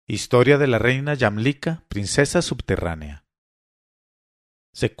Historia de la reina Yamlica, princesa subterránea.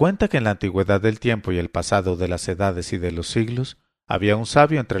 Se cuenta que en la antigüedad del tiempo y el pasado de las edades y de los siglos, había un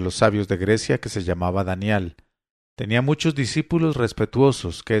sabio entre los sabios de Grecia que se llamaba Daniel. Tenía muchos discípulos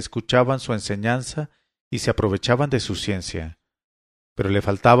respetuosos que escuchaban su enseñanza y se aprovechaban de su ciencia. Pero le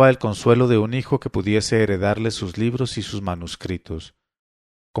faltaba el consuelo de un hijo que pudiese heredarle sus libros y sus manuscritos.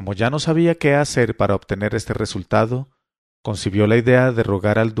 Como ya no sabía qué hacer para obtener este resultado, concibió la idea de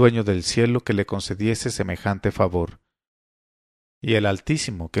rogar al dueño del cielo que le concediese semejante favor. Y el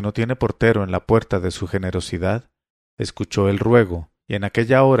Altísimo, que no tiene portero en la puerta de su generosidad, escuchó el ruego, y en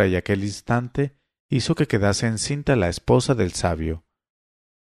aquella hora y aquel instante hizo que quedase encinta la esposa del sabio.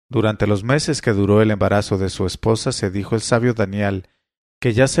 Durante los meses que duró el embarazo de su esposa, se dijo el sabio Daniel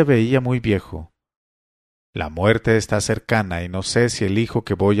que ya se veía muy viejo. La muerte está cercana y no sé si el hijo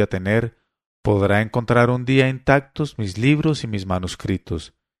que voy a tener podrá encontrar un día intactos mis libros y mis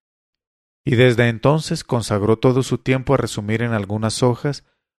manuscritos. Y desde entonces consagró todo su tiempo a resumir en algunas hojas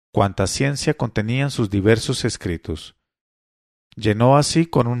cuanta ciencia contenían sus diversos escritos. Llenó así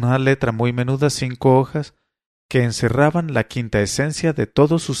con una letra muy menuda 5 hojas que encerraban la quinta esencia de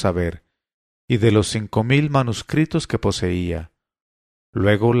todo su saber y de los 5000 manuscritos que poseía.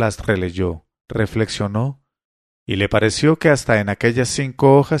 Luego las releyó, reflexionó, y le pareció que hasta en aquellas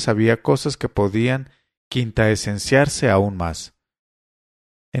 5 hojas había cosas que podían quintaesenciarse aún más.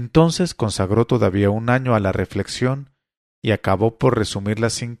 Entonces consagró todavía un año a la reflexión y acabó por resumir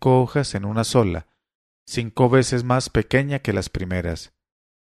las 5 hojas en una sola, 5 veces más pequeña que las primeras.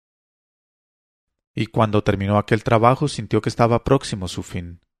 Y cuando terminó aquel trabajo sintió que estaba próximo su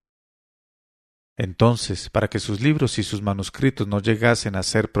fin. Entonces, para que sus libros y sus manuscritos no llegasen a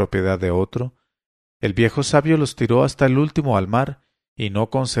ser propiedad de otro, el viejo sabio los tiró hasta el último al mar y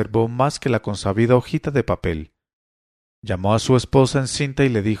no conservó más que la consabida hojita de papel. Llamó a su esposa encinta y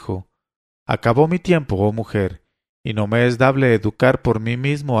le dijo: «Acabó mi tiempo, oh mujer, y no me es dable educar por mí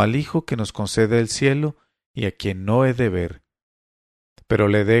mismo al hijo que nos concede el cielo y a quien no he de ver. Pero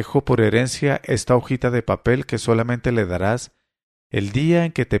le dejo por herencia esta hojita de papel que solamente le darás el día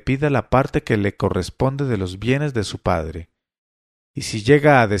en que te pida la parte que le corresponde de los bienes de su padre. Y si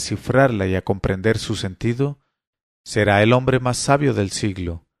llega a descifrarla y a comprender su sentido, será el hombre más sabio del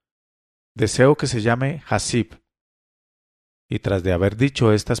siglo. Deseo que se llame Hasib». Y tras de haber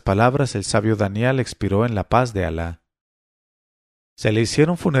dicho estas palabras, el sabio Daniel expiró en la paz de Alá. Se le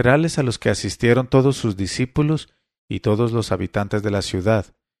hicieron funerales a los que asistieron todos sus discípulos y todos los habitantes de la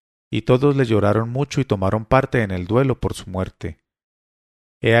ciudad, y todos le lloraron mucho y tomaron parte en el duelo por su muerte.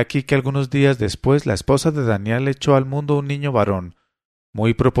 He aquí que algunos días después la esposa de Daniel echó al mundo un niño varón,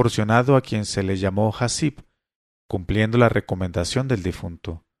 muy proporcionado, a quien se le llamó Hasib, cumpliendo la recomendación del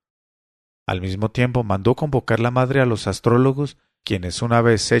difunto. Al mismo tiempo mandó convocar la madre a los astrólogos, quienes, una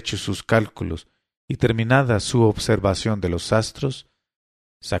vez hechos sus cálculos y terminada su observación de los astros,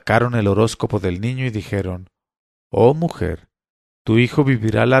 sacaron el horóscopo del niño y dijeron: «Oh mujer, tu hijo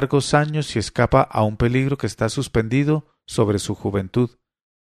vivirá largos años y escapa a un peligro que está suspendido sobre su juventud.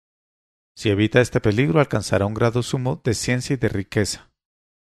 Si evita este peligro, alcanzará un grado sumo de ciencia y de riqueza».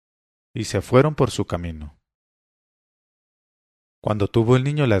 Y se fueron por su camino. Cuando tuvo el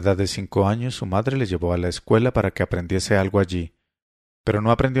niño la edad de 5 años, su madre le llevó a la escuela para que aprendiese algo allí, pero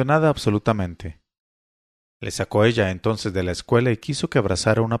no aprendió nada absolutamente. Le sacó ella entonces de la escuela y quiso que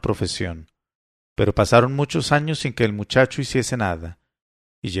abrazara una profesión, pero pasaron muchos años sin que el muchacho hiciese nada,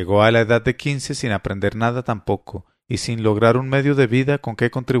 y llegó a la edad de 15 sin aprender nada tampoco, y sin lograr un medio de vida con que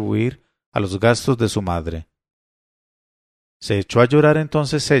contribuir a los gastos de su madre. Se echó a llorar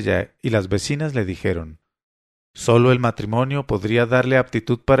entonces ella, y las vecinas le dijeron: «Sólo el matrimonio podría darle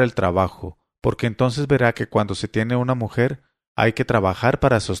aptitud para el trabajo, porque entonces verá que cuando se tiene una mujer hay que trabajar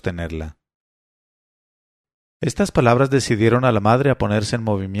para sostenerla». Estas palabras decidieron a la madre a ponerse en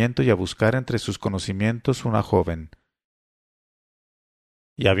movimiento y a buscar entre sus conocimientos una joven.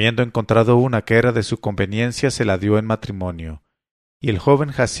 Y habiendo encontrado una que era de su conveniencia, se la dio en matrimonio. Y el joven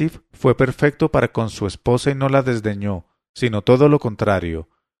Hasib fue perfecto para con su esposa y no la desdeñó, sino todo lo contrario,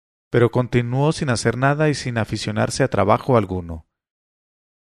 pero continuó sin hacer nada y sin aficionarse a trabajo alguno.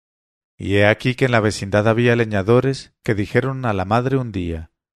 Y he aquí que en la vecindad había leñadores que dijeron a la madre un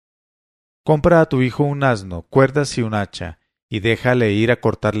día: «Compra a tu hijo un asno, cuerdas y un hacha, y déjale ir a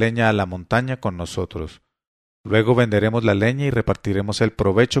cortar leña a la montaña con nosotros. Luego venderemos la leña y repartiremos el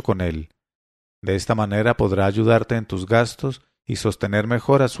provecho con él. De esta manera podrá ayudarte en tus gastos y sostener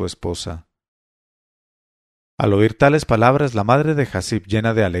mejor a su esposa». Al oír tales palabras, la madre de Hasib,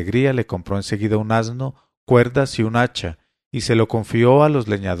 llena de alegría, le compró enseguida un asno, cuerdas y un hacha, y se lo confió a los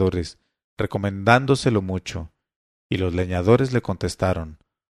leñadores, recomendándoselo mucho. Y los leñadores le contestaron: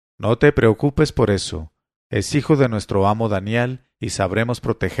 No te preocupes por eso. Es hijo de nuestro amo Daniel, y sabremos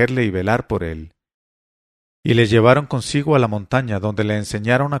protegerle y velar por él. Y le llevaron consigo a la montaña, donde le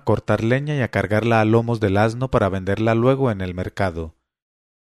enseñaron a cortar leña y a cargarla a lomos del asno para venderla luego en el mercado.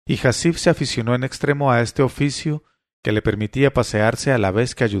 Y Hasib se aficionó en extremo a este oficio, que le permitía pasearse a la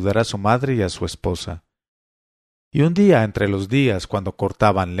vez que ayudar a su madre y a su esposa. Y un día entre los días, cuando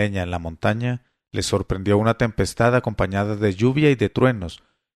cortaban leña en la montaña, les sorprendió una tempestad acompañada de lluvia y de truenos,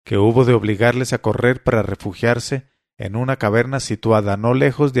 que hubo de obligarles a correr para refugiarse en una caverna situada no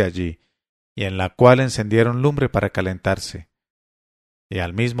lejos de allí, y en la cual encendieron lumbre para calentarse. Y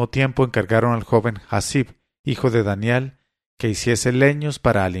al mismo tiempo encargaron al joven Hasib, hijo de Daniel, que hiciese leños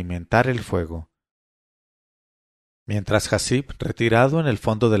para alimentar el fuego. Mientras Hasib, retirado en el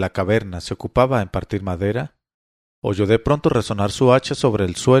fondo de la caverna, se ocupaba en partir madera, oyó de pronto resonar su hacha sobre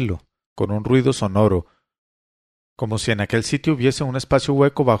el suelo, con un ruido sonoro, como si en aquel sitio hubiese un espacio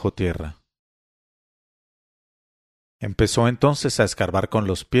hueco bajo tierra. Empezó entonces a escarbar con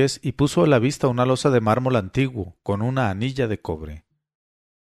los pies y puso a la vista una losa de mármol antiguo, con una anilla de cobre.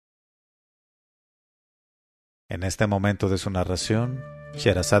 En este momento de su narración,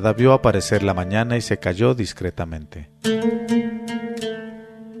 Sherazada vio aparecer la mañana y se calló discretamente.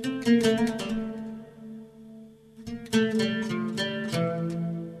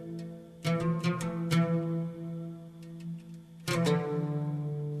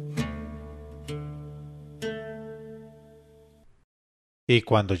 Y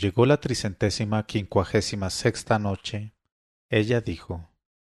cuando llegó la 356ª noche, ella dijo: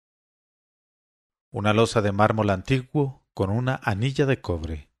 una losa de mármol antiguo con una anilla de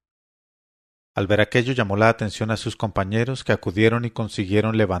cobre. Al ver aquello llamó la atención a sus compañeros, que acudieron y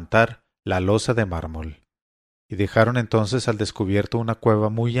consiguieron levantar la losa de mármol, y dejaron entonces al descubierto una cueva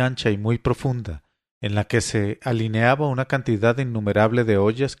muy ancha y muy profunda, en la que se alineaba una cantidad innumerable de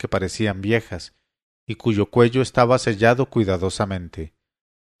ollas que parecían viejas, y cuyo cuello estaba sellado cuidadosamente.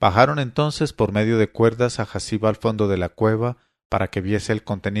 Bajaron entonces por medio de cuerdas a Hasib al fondo de la cueva, para que viese el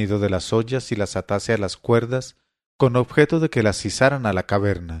contenido de las ollas y las atase a las cuerdas, con objeto de que las izaran a la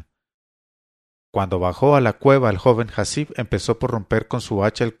caverna. Cuando bajó a la cueva el joven Hasib empezó por romper con su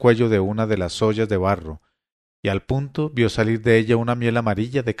hacha el cuello de una de las ollas de barro, y al punto vio salir de ella una miel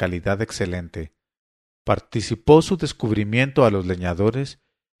amarilla de calidad excelente. Participó su descubrimiento a los leñadores,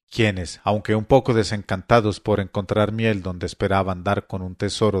 quienes, aunque un poco desencantados por encontrar miel donde esperaban dar con un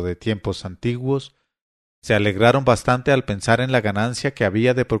tesoro de tiempos antiguos, se alegraron bastante al pensar en la ganancia que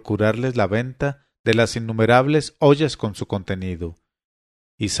había de procurarles la venta de las innumerables ollas con su contenido.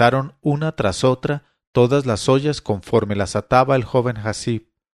 Izaron una tras otra todas las ollas conforme las ataba el joven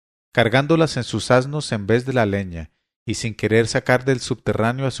Hasib, cargándolas en sus asnos en vez de la leña, y sin querer sacar del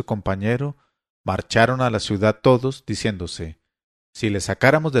subterráneo a su compañero, marcharon a la ciudad todos, diciéndose: si le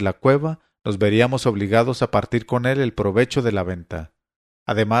sacáramos de la cueva, nos veríamos obligados a partir con él el provecho de la venta.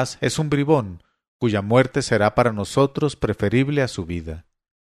 Además, es un bribón, cuya muerte será para nosotros preferible a su vida.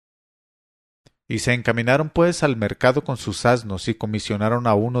 Y se encaminaron pues al mercado con sus asnos y comisionaron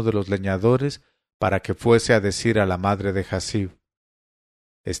a uno de los leñadores para que fuese a decir a la madre de Hasib: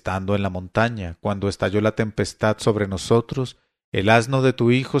 estando en la montaña, cuando estalló la tempestad sobre nosotros, el asno de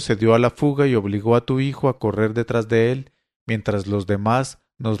tu hijo se dio a la fuga y obligó a tu hijo a correr detrás de él, mientras los demás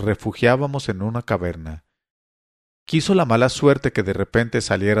nos refugiábamos en una caverna. Quiso la mala suerte que de repente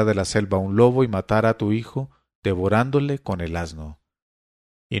saliera de la selva un lobo y matara a tu hijo, devorándole con el asno.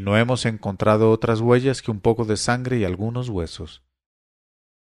 Y no hemos encontrado otras huellas que un poco de sangre y algunos huesos.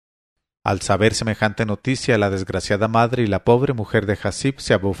 Al saber semejante noticia, la desgraciada madre y la pobre mujer de Hasib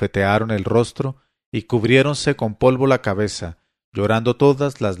se abofetearon el rostro y cubriéronse con polvo la cabeza, llorando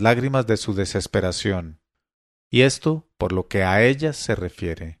todas las lágrimas de su desesperación. Y esto por lo que a ellas se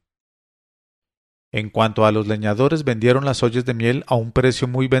refiere. En cuanto a los leñadores, vendieron las ollas de miel a un precio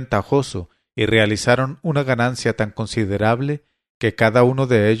muy ventajoso y realizaron una ganancia tan considerable que cada uno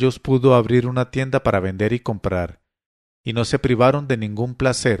de ellos pudo abrir una tienda para vender y comprar, y no se privaron de ningún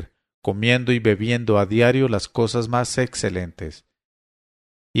placer, comiendo y bebiendo a diario las cosas más excelentes.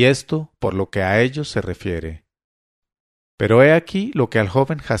 Y esto por lo que a ellos se refiere. Pero he aquí lo que al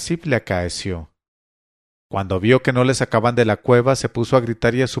joven Hasib le acaeció. Cuando vio que no le sacaban de la cueva, se puso a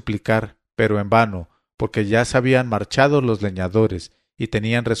gritar y a suplicar, pero en vano, porque ya se habían marchado los leñadores y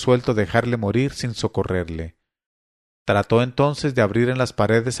tenían resuelto dejarle morir sin socorrerle. Trató entonces de abrir en las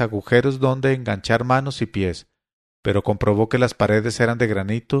paredes agujeros donde enganchar manos y pies, pero comprobó que las paredes eran de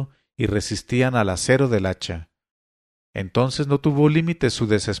granito y resistían al acero del hacha. Entonces no tuvo límite su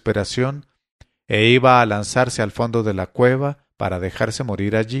desesperación e iba a lanzarse al fondo de la cueva para dejarse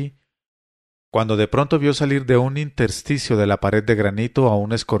morir allí, cuando de pronto vio salir de un intersticio de la pared de granito a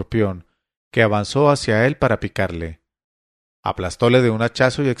un escorpión, que avanzó hacia él para picarle. Aplastóle de un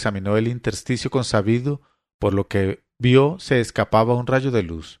hachazo y examinó el intersticio consabido, por lo que vio se escapaba un rayo de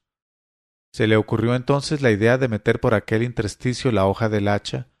luz. Se le ocurrió entonces la idea de meter por aquel intersticio la hoja del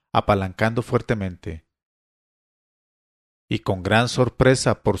hacha, apalancando fuertemente. Y con gran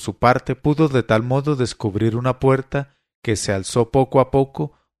sorpresa por su parte pudo de tal modo descubrir una puerta que se alzó poco a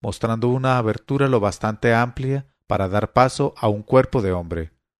poco, mostrando una abertura lo bastante amplia para dar paso a un cuerpo de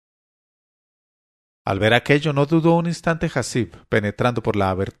hombre. Al ver aquello no dudó un instante Hasib, penetrando por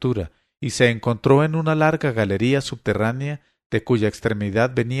la abertura, y se encontró en una larga galería subterránea de cuya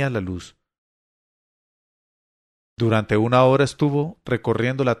extremidad venía la luz. Durante 1 hora estuvo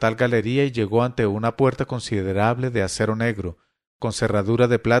recorriendo la tal galería y llegó ante una puerta considerable de acero negro, con cerradura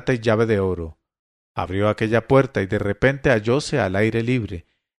de plata y llave de oro. Abrió aquella puerta y de repente hallóse al aire libre,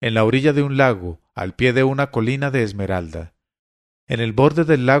 en la orilla de un lago, al pie de una colina de esmeralda. En el borde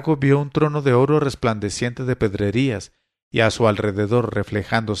del lago vio un trono de oro resplandeciente de pedrerías, y a su alrededor,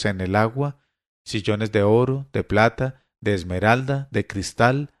 reflejándose en el agua, sillones de oro, de plata, de esmeralda, de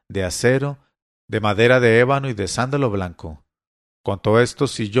cristal, de acero, de madera de ébano y de sándalo blanco. Contó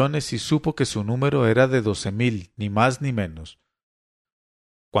estos sillones y supo que su número era de 12,000, ni más ni menos.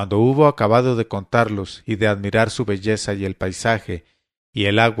 Cuando hubo acabado de contarlos y de admirar su belleza y el paisaje y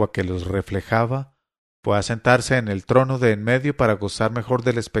el agua que los reflejaba, fue a sentarse en el trono de en medio para gozar mejor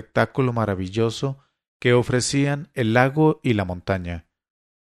del espectáculo maravilloso que ofrecían el lago y la montaña.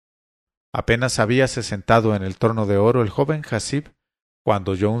 Apenas habíase sentado en el trono de oro el joven Hasib,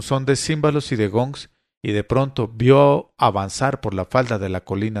 cuando oyó un son de címbalos y de gongs, y de pronto vio avanzar por la falda de la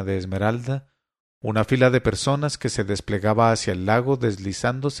colina de esmeralda una fila de personas que se desplegaba hacia el lago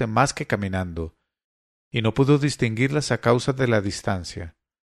deslizándose más que caminando, y no pudo distinguirlas a causa de la distancia.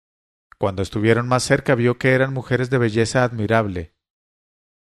 Cuando estuvieron más cerca vio que eran mujeres de belleza admirable,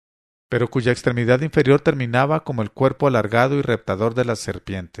 pero cuya extremidad inferior terminaba como el cuerpo alargado y reptador de las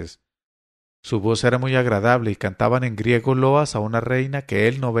serpientes. Su voz era muy agradable y cantaban en griego loas a una reina que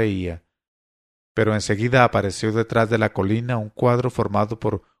él no veía. Pero enseguida apareció detrás de la colina un cuadro formado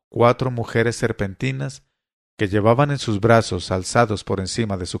por 4 mujeres serpentinas que llevaban en sus brazos, alzados por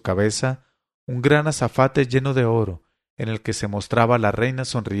encima de su cabeza, un gran azafate lleno de oro, en el que se mostraba la reina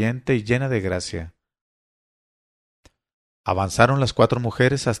sonriente y llena de gracia. Avanzaron las 4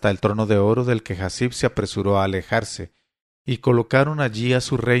 mujeres hasta el trono de oro del que Hasib se apresuró a alejarse, y colocaron allí a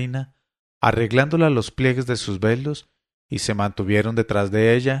su reina, arreglándola los pliegues de sus velos, y se mantuvieron detrás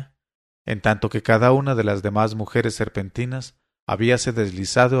de ella, en tanto que cada una de las demás mujeres serpentinas habíase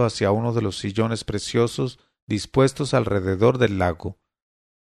deslizado hacia uno de los sillones preciosos dispuestos alrededor del lago.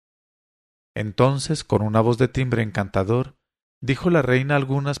 Entonces, con una voz de timbre encantador, dijo la reina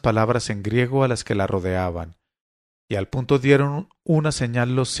algunas palabras en griego a las que la rodeaban, y al punto dieron una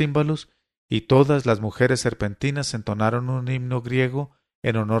señal los címbalos, y todas las mujeres serpentinas entonaron un himno griego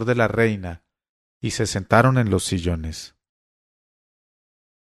en honor de la reina, y se sentaron en los sillones.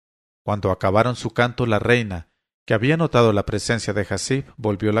 Cuando acabaron su canto, la reina, que había notado la presencia de Hasib,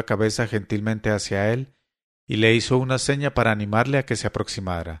 volvió la cabeza gentilmente hacia él y le hizo una seña para animarle a que se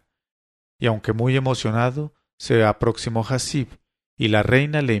aproximara. Y aunque muy emocionado, se aproximó Hasib, y la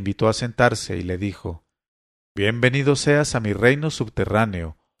reina le invitó a sentarse y le dijo: «Bienvenido seas a mi reino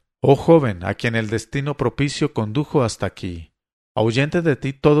subterráneo, oh joven, a quien el destino propicio condujo hasta aquí. Ahuyente de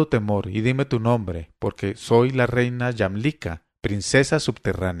ti todo temor y dime tu nombre, porque soy la reina Yamlika, princesa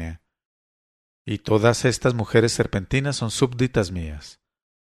subterránea. Y todas estas mujeres serpentinas son súbditas mías.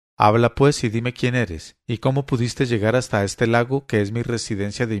 Habla pues y dime quién eres, y cómo pudiste llegar hasta este lago que es mi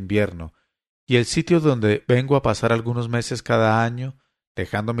residencia de invierno, y el sitio donde vengo a pasar algunos meses cada año,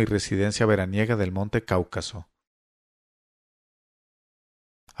 dejando mi residencia veraniega del monte Cáucaso».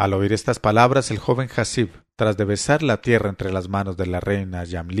 Al oír estas palabras, el joven Hasib, tras de besar la tierra entre las manos de la reina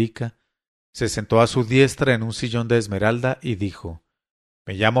Yamlika, se sentó a su diestra en un sillón de esmeralda y dijo: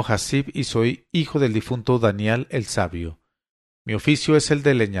 «Me llamo Hasib y soy hijo del difunto Daniel el Sabio. Mi oficio es el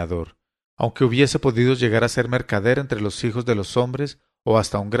de leñador, aunque hubiese podido llegar a ser mercader entre los hijos de los hombres o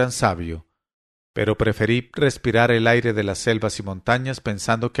hasta un gran sabio, pero preferí respirar el aire de las selvas y montañas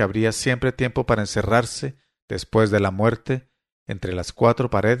pensando que habría siempre tiempo para encerrarse, después de la muerte, entre las 4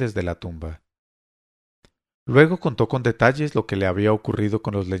 paredes de la tumba». Luego contó con detalles lo que le había ocurrido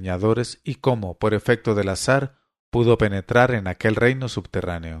con los leñadores y cómo, por efecto del azar, pudo penetrar en aquel reino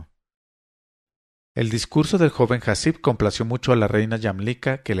subterráneo. El discurso del joven Hasib complació mucho a la reina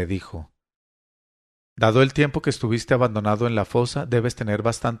Yamlika, que le dijo: «Dado el tiempo que estuviste abandonado en la fosa, debes tener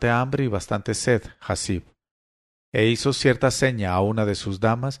bastante hambre y bastante sed, Hasib». E hizo cierta seña a una de sus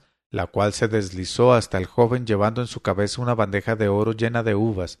damas, la cual se deslizó hasta el joven llevando en su cabeza una bandeja de oro llena de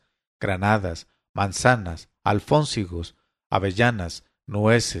uvas, granadas, manzanas, alfónsigos, avellanas,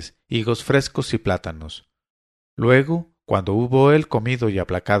 nueces, higos frescos y plátanos. Luego, cuando hubo él comido y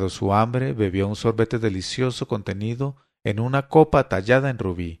aplacado su hambre, bebió un sorbete delicioso contenido en una copa tallada en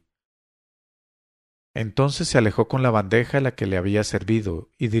rubí. Entonces se alejó con la bandeja la que le había servido,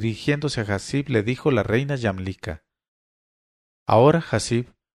 y dirigiéndose a Hasib le dijo la reina Yamlica: Ahora,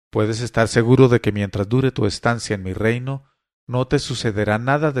 Hasib, puedes estar seguro de que mientras dure tu estancia en mi reino, no te sucederá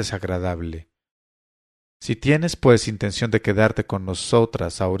nada desagradable. Si tienes, pues, intención de quedarte con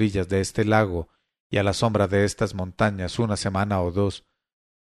nosotras a orillas de este lago y a la sombra de estas montañas una semana o dos,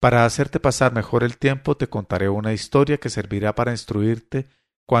 para hacerte pasar mejor el tiempo te contaré una historia que servirá para instruirte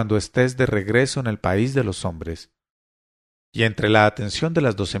cuando estés de regreso en el país de los hombres. Y entre la atención de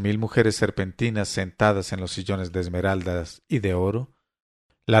las 12.000 mujeres serpentinas sentadas en los sillones de esmeraldas y de oro,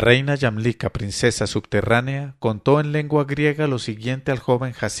 la reina Yamlica, princesa subterránea, contó en lengua griega lo siguiente al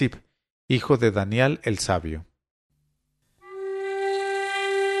joven Hasib, hijo de Daniel el sabio.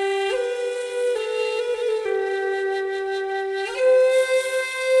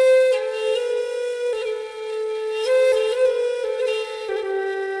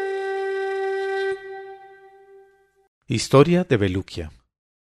 Historia de Beluquia.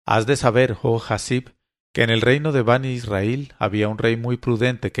 Has de saber, oh Hasib, que en el reino de Bani Israel había un rey muy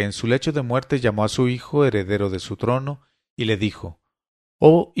prudente que en su lecho de muerte llamó a su hijo heredero de su trono y le dijo: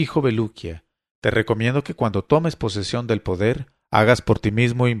 Oh hijo Beluquia, te recomiendo que cuando tomes posesión del poder hagas por ti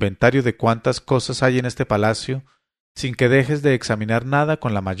mismo inventario de cuántas cosas hay en este palacio, sin que dejes de examinar nada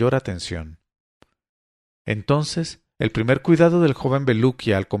con la mayor atención. Entonces, el primer cuidado del joven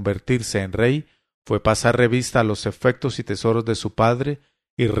Beluquia al convertirse en rey fue pasar revista a los efectos y tesoros de su padre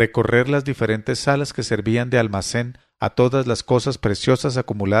y recorrer las diferentes salas que servían de almacén a todas las cosas preciosas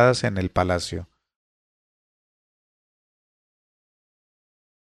acumuladas en el palacio.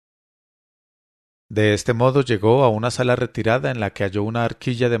 De este modo llegó a una sala retirada en la que halló una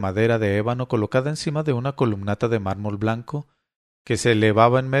arquilla de madera de ébano colocada encima de una columnata de mármol blanco que se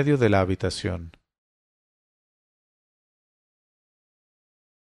elevaba en medio de la habitación.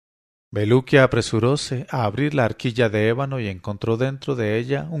 Beluquia apresuróse a abrir la arquilla de ébano y encontró dentro de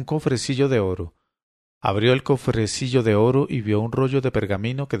ella un cofrecillo de oro. Abrió el cofrecillo de oro y vio un rollo de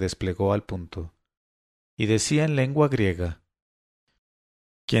pergamino que desplegó al punto. Y decía en lengua griega: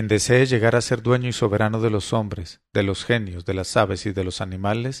 Quien desee llegar a ser dueño y soberano de los hombres, de los genios, de las aves y de los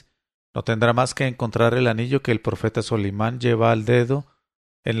animales, no tendrá más que encontrar el anillo que el profeta Solimán lleva al dedo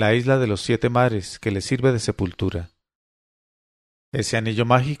en la isla de los 7 mares, que le sirve de sepultura. Ese anillo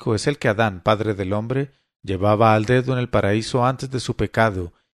mágico es el que Adán, padre del hombre, llevaba al dedo en el paraíso antes de su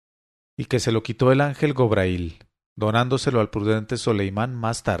pecado, y que se lo quitó el ángel Gobrail, donándoselo al prudente Soleimán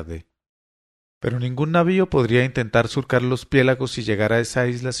más tarde. Pero ningún navío podría intentar surcar los piélagos y llegar a esa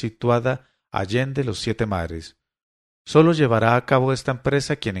isla situada allende los 7 mares. Sólo llevará a cabo esta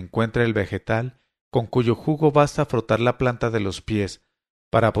empresa quien encuentre el vegetal con cuyo jugo basta frotar la planta de los pies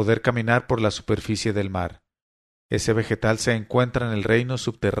para poder caminar por la superficie del mar. Ese vegetal se encuentra en el reino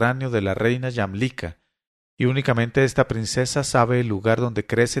subterráneo de la reina Yamlica, y únicamente esta princesa sabe el lugar donde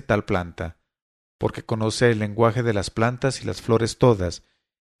crece tal planta, porque conoce el lenguaje de las plantas y las flores todas,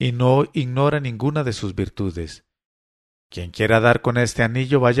 y no ignora ninguna de sus virtudes. Quien quiera dar con este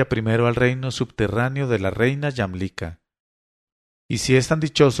anillo vaya primero al reino subterráneo de la reina Yamlica. Y si es tan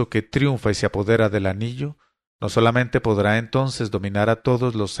dichoso que triunfa y se apodera del anillo, no solamente podrá entonces dominar a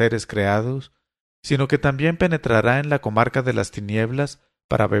todos los seres creados, sino que también penetrará en la comarca de las tinieblas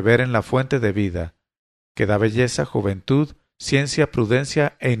para beber en la fuente de vida, que da belleza, juventud, ciencia,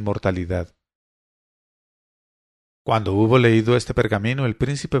 prudencia e inmortalidad. Cuando hubo leído este pergamino, el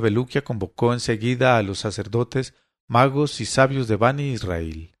príncipe Beluquia convocó enseguida a los sacerdotes, magos y sabios de Bani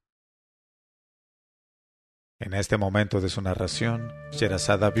Israel. En este momento de su narración,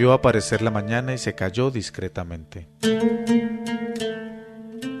 Sherazada vio aparecer la mañana y se calló discretamente.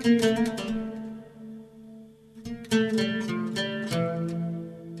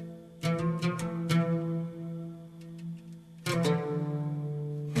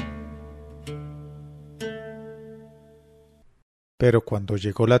 Pero cuando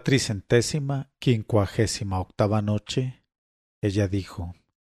llegó la 358ª noche, ella dijo: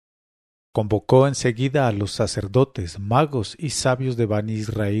 Convocó enseguida a los sacerdotes, magos y sabios de Bani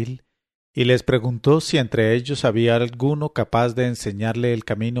Israel, y les preguntó si entre ellos había alguno capaz de enseñarle el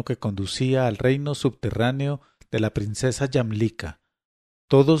camino que conducía al reino subterráneo de la princesa Yamlica.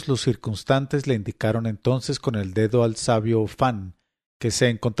 Todos los circunstantes le indicaron entonces con el dedo al sabio Ofán, que se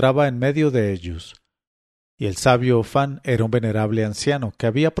encontraba en medio de ellos. y el sabio Ofán era un venerable anciano que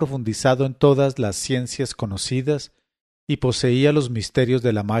había profundizado en todas las ciencias conocidas y poseía los misterios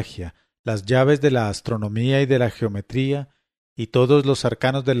de la magia, las llaves de la astronomía y de la geometría, y todos los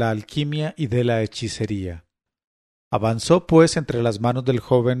arcanos de la alquimia y de la hechicería. Avanzó pues entre las manos del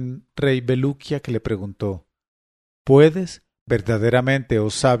joven rey Bulukia, que le preguntó: ¿Puedes, verdaderamente, oh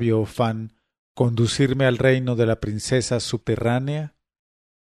sabio Ofán, conducirme al reino de la princesa subterránea?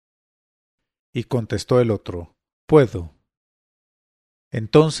 Y contestó el otro: Puedo.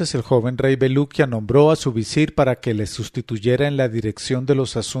 Entonces el joven rey Bulukia nombró a su visir para que le sustituyera en la dirección de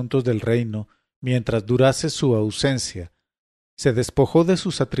los asuntos del reino mientras durase su ausencia. Se despojó de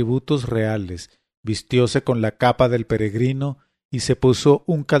sus atributos reales, vistióse con la capa del peregrino y se puso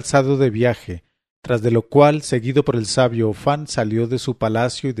un calzado de viaje, tras de lo cual, seguido por el sabio Ofán, salió de su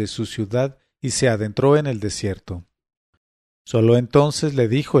palacio y de su ciudad y se adentró en el desierto. Sólo entonces le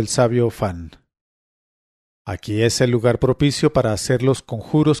dijo el sabio Ofán: Aquí es el lugar propicio para hacer los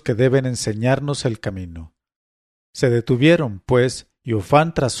conjuros que deben enseñarnos el camino. Se detuvieron, pues, y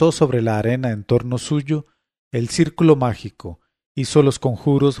Ofán trazó sobre la arena en torno suyo el círculo mágico, hizo los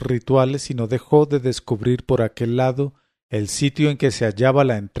conjuros rituales y no dejó de descubrir por aquel lado el sitio en que se hallaba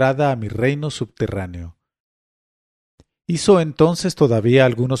la entrada a mi reino subterráneo. Hizo entonces todavía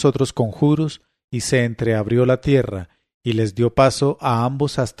algunos otros conjuros y se entreabrió la tierra y les dio paso a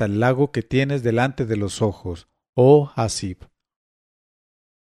ambos hasta el lago que tienes delante de los ojos, oh Hasib.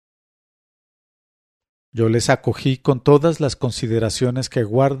 Yo les acogí con todas las consideraciones que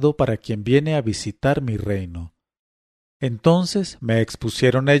guardo para quien viene a visitar mi reino. Entonces me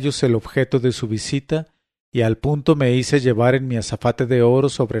expusieron ellos el objeto de su visita, y al punto me hice llevar en mi azafate de oro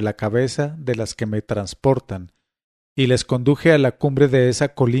sobre la cabeza de las que me transportan, y les conduje a la cumbre de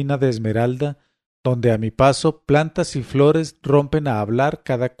esa colina de esmeralda, donde a mi paso plantas y flores rompen a hablar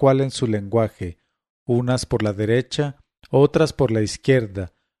cada cual en su lenguaje, unas por la derecha, otras por la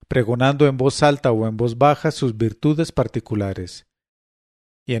izquierda, pregonando en voz alta o en voz baja sus virtudes particulares.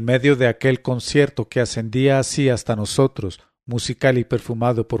 Y en medio de aquel concierto que ascendía así hasta nosotros, musical y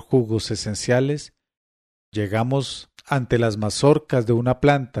perfumado por jugos esenciales, llegamos ante las mazorcas de una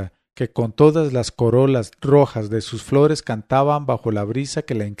planta que con todas las corolas rojas de sus flores cantaban bajo la brisa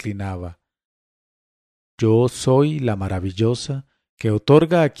que la inclinaba. Yo soy la maravillosa que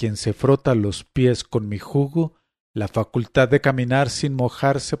otorga a quien se frota los pies con mi jugo la facultad de caminar sin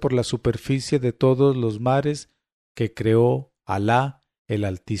mojarse por la superficie de todos los mares que creó Alá el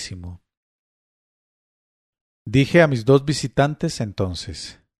Altísimo. Dije a mis dos visitantes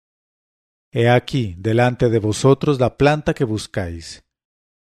entonces: He aquí delante de vosotros la planta que buscáis.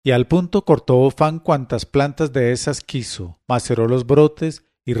 Y al punto cortó Ofán cuantas plantas de esas quiso, maceró los brotes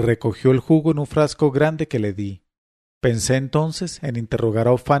y recogió el jugo en un frasco grande que le di. Pensé entonces en interrogar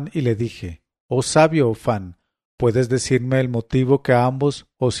a Ofán y le dije: Oh sabio Ofán, ¿puedes decirme el motivo que a ambos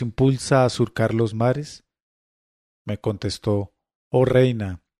os impulsa a surcar los mares? Me contestó: Oh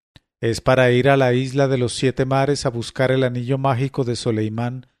reina, es para ir a la isla de los 7 mares a buscar el anillo mágico de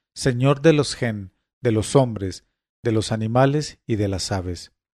Soleimán, señor de los gen, de los hombres, de los animales y de las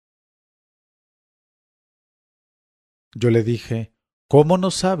aves. Yo le dije: ¿Cómo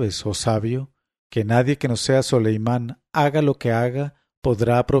no sabes, oh sabio, que nadie que no sea Soleimán, haga lo que haga,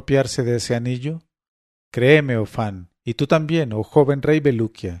 podrá apropiarse de ese anillo? Créeme, Ofán, y tú también, oh joven rey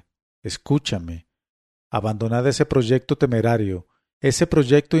Bulukia, escúchame. Abandonad ese proyecto temerario, ese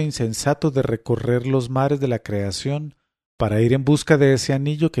proyecto insensato de recorrer los mares de la creación para ir en busca de ese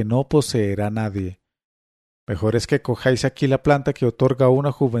anillo que no poseerá nadie. Mejor es que cojáis aquí la planta que otorga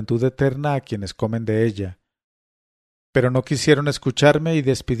una juventud eterna a quienes comen de ella. Pero no quisieron escucharme y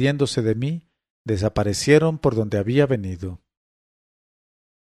despidiéndose de mí, desaparecieron por donde había venido.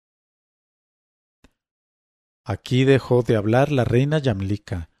 Aquí dejó de hablar la reina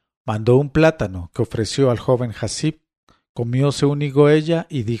Yamlika, mandó un plátano que ofreció al joven Hasib, comióse un higo ella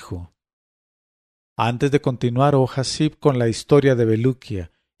y dijo: Antes de continuar, oh Hasib, con la historia de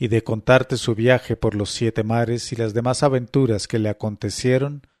Bulukia y de contarte su viaje por los 7 mares y las demás aventuras que le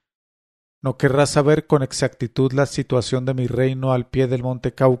acontecieron, ¿no querrás saber con exactitud la situación de mi reino al pie del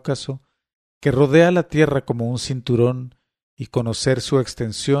monte Cáucaso, que rodea la tierra como un cinturón, y conocer su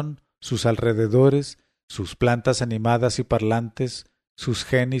extensión, sus alrededores, sus plantas animadas y parlantes, sus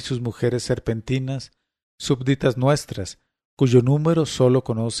gen y sus mujeres serpentinas, súbditas nuestras, cuyo número sólo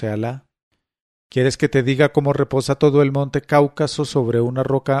conoce Alá? ¿Quieres que te diga cómo reposa todo el monte Cáucaso sobre una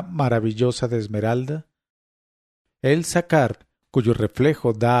roca maravillosa de esmeralda? El Sacar, cuyo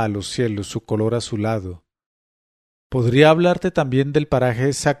reflejo da a los cielos su color azulado. Podría hablarte también del paraje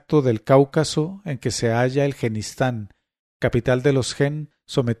exacto del Cáucaso en que se halla el Genistán, capital de los Gen,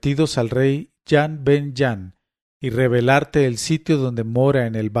 sometidos al rey Yan Ben Yan y revelarte el sitio donde mora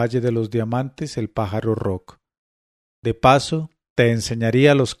en el Valle de los Diamantes el pájaro Roc. De paso, te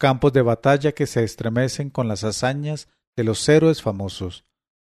enseñaría los campos de batalla que se estremecen con las hazañas de los héroes famosos.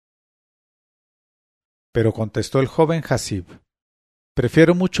 Pero contestó el joven Hasib: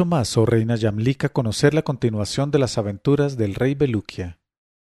 prefiero mucho más, oh reina Yamlika, conocer la continuación de las aventuras del rey Bulukia.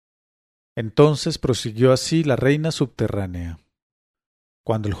 Entonces prosiguió así la reina subterránea.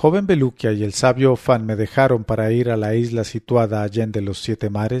 Cuando el joven Bulukia y el sabio Ofán me dejaron para ir a la isla situada allende los 7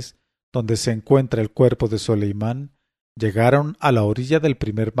 mares, donde se encuentra el cuerpo de Soleimán, llegaron a la orilla del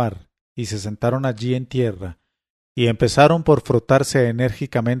primer mar, y se sentaron allí en tierra, y empezaron por frotarse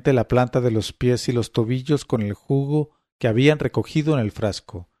enérgicamente la planta de los pies y los tobillos con el jugo que habían recogido en el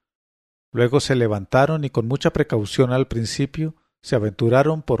frasco. Luego se levantaron y con mucha precaución al principio se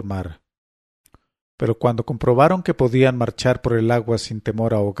aventuraron por mar. Pero cuando comprobaron que podían marchar por el agua sin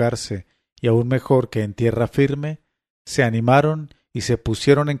temor a ahogarse, y aún mejor que en tierra firme, se animaron y se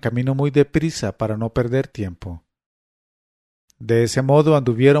pusieron en camino muy deprisa para no perder tiempo. De ese modo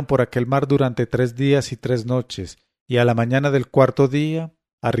anduvieron por aquel mar durante 3 días y 3 noches, y a la mañana del 4.º día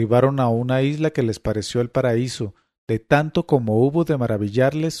arribaron a una isla que les pareció el paraíso, de tanto como hubo de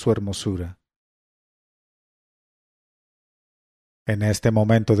maravillarles su hermosura. En este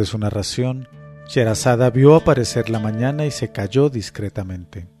momento de su narración, Sherazada vio aparecer la mañana y se calló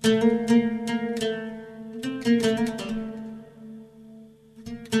discretamente.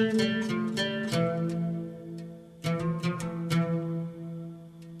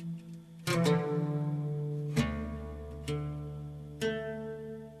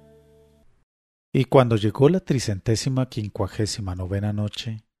 Y cuando llegó la 359ª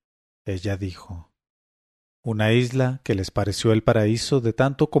noche, ella dijo: una isla que les pareció el paraíso de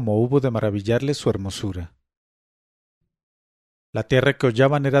tanto como hubo de maravillarles su hermosura. La tierra que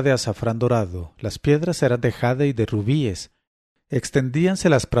hollaban era de azafrán dorado, las piedras eran de jade y de rubíes, extendíanse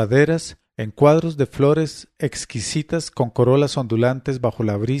las praderas en cuadros de flores exquisitas con corolas ondulantes bajo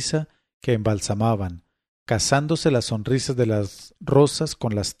la brisa que embalsamaban, casándose las sonrisas de las rosas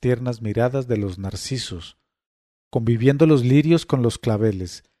con las tiernas miradas de los narcisos, conviviendo los lirios con los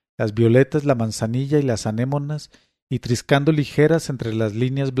claveles, las violetas, la manzanilla y las anémonas, y triscando ligeras entre las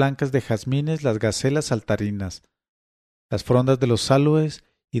líneas blancas de jazmines las gacelas saltarinas, las frondas de los aloes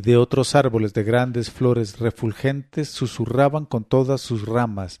y de otros árboles de grandes flores refulgentes susurraban con todas sus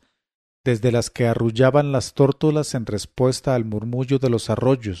ramas, desde las que arrullaban las tórtolas en respuesta al murmullo de los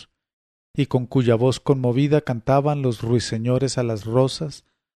arroyos, y con cuya voz conmovida cantaban los ruiseñores a las rosas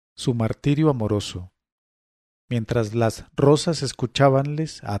su martirio amoroso, mientras las rosas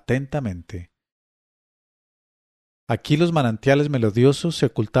escuchábanles atentamente. Aquí los manantiales melodiosos se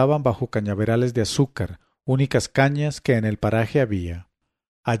ocultaban bajo cañaverales de azúcar, únicas cañas que en el paraje había.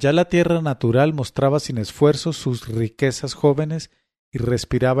 Allá la tierra natural mostraba sin esfuerzo sus riquezas jóvenes y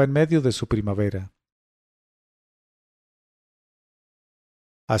respiraba en medio de su primavera.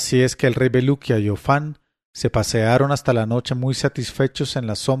 Así es que el rey Bulukia y Ofán se pasearon hasta la noche muy satisfechos en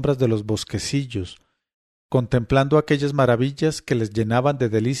las sombras de los bosquecillos, contemplando aquellas maravillas que les llenaban de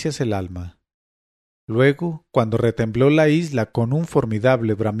delicias el alma. Luego, cuando retembló la isla con un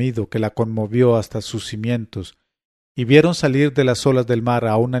formidable bramido que la conmovió hasta sus cimientos, y vieron salir de las olas del mar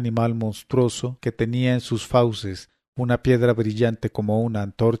a un animal monstruoso que tenía en sus fauces una piedra brillante como una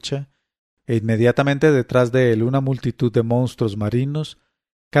antorcha, e inmediatamente detrás de él una multitud de monstruos marinos,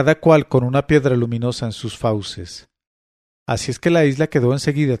 cada cual con una piedra luminosa en sus fauces. Así es que la isla quedó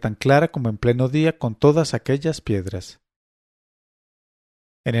enseguida tan clara como en pleno día con todas aquellas piedras.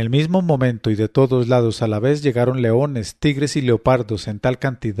 En el mismo momento y de todos lados a la vez llegaron leones, tigres y leopardos en tal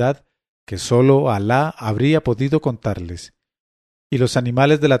cantidad que sólo Alá habría podido contarles. Y los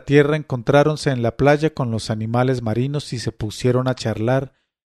animales de la tierra encontráronse en la playa con los animales marinos y se pusieron a charlar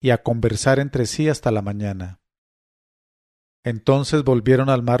y a conversar entre sí hasta la mañana. Entonces volvieron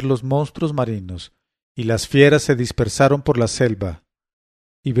al mar los monstruos marinos, y las fieras se dispersaron por la selva,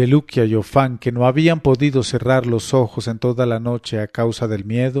 y Bulukia y Ofán, que no habían podido cerrar los ojos en toda la noche a causa del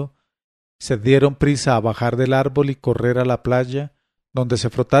miedo, se dieron prisa a bajar del árbol y correr a la playa, donde se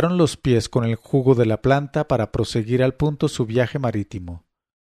frotaron los pies con el jugo de la planta para proseguir al punto su viaje marítimo.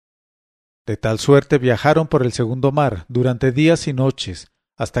 De tal suerte viajaron por el segundo mar durante días y noches,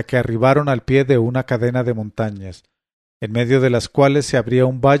 hasta que arribaron al pie de una cadena de montañas, en medio de las cuales se abría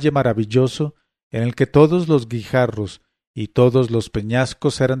un valle maravilloso, en el que todos los guijarros y todos los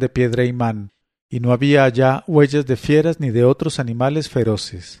peñascos eran de piedra imán, y no había allá huellas de fieras ni de otros animales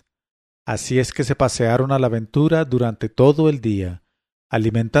feroces. Así es que se pasearon a la aventura durante todo el día,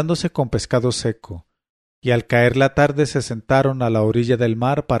 alimentándose con pescado seco, y al caer la tarde se sentaron a la orilla del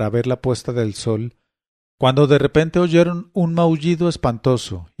mar para ver la puesta del sol, cuando de repente oyeron un maullido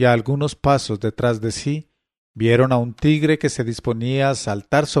espantoso y a algunos pasos detrás de sí vieron a un tigre que se disponía a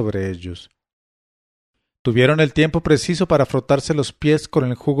saltar sobre ellos. Tuvieron el tiempo preciso para frotarse los pies con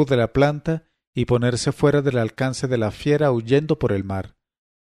el jugo de la planta y ponerse fuera del alcance de la fiera huyendo por el mar.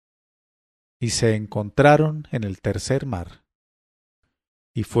 Y se encontraron en el tercer mar.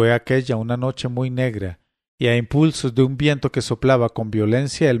 Y fue aquella una noche muy negra, y a impulsos de un viento que soplaba con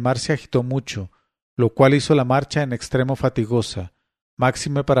violencia el mar se agitó mucho, lo cual hizo la marcha en extremo fatigosa,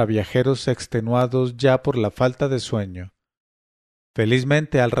 máxime para viajeros extenuados ya por la falta de sueño.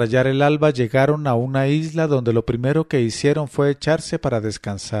 Felizmente al rayar el alba llegaron a una isla donde lo primero que hicieron fue echarse para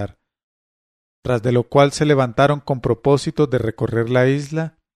descansar, tras de lo cual se levantaron con propósito de recorrer la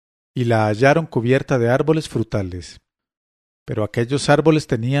isla y la hallaron cubierta de árboles frutales. Pero aquellos árboles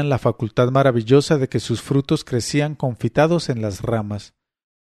tenían la facultad maravillosa de que sus frutos crecían confitados en las ramas.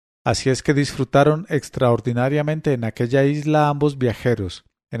 Así es que disfrutaron extraordinariamente en aquella isla ambos viajeros,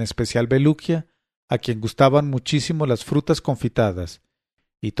 en especial Bulukia, a quien gustaban muchísimo las frutas confitadas,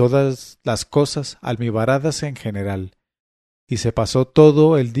 y todas las cosas almibaradas en general, y se pasó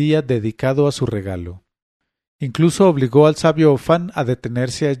todo el día dedicado a su regalo. Incluso obligó al sabio Ofán a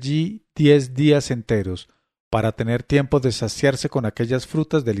detenerse allí 10 días enteros, para tener tiempo de saciarse con aquellas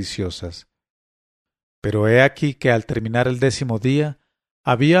frutas deliciosas. Pero he aquí que al terminar el 10º día,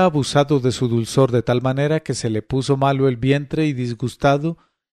 había abusado de su dulzor de tal manera que se le puso malo el vientre y disgustado,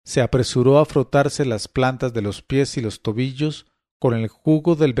 se apresuró a frotarse las plantas de los pies y los tobillos con el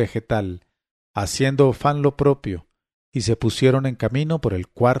jugo del vegetal, haciendo Ofán lo propio, y se pusieron en camino por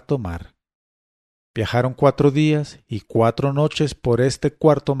el 4º mar. Viajaron 4 días y 4 noches por este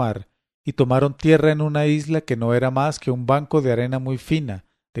 4º mar, y tomaron tierra en una isla que no era más que un banco de arena muy fina,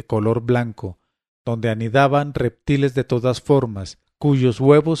 de color blanco, donde anidaban reptiles de todas formas, cuyos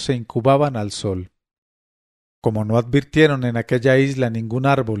huevos se incubaban al sol. Como no advirtieron en aquella isla ningún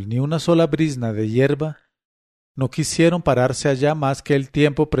árbol ni una sola brizna de hierba, no quisieron pararse allá más que el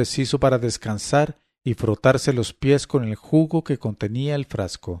tiempo preciso para descansar y frotarse los pies con el jugo que contenía el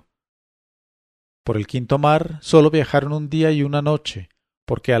frasco. Por el 5º mar solo viajaron un día y una noche,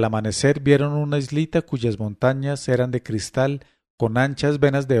 porque al amanecer vieron una islita cuyas montañas eran de cristal con anchas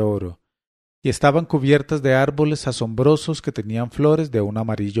venas de oro, y estaban cubiertas de árboles asombrosos que tenían flores de un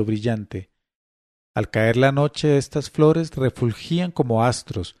amarillo brillante. Al caer la noche estas flores refulgían como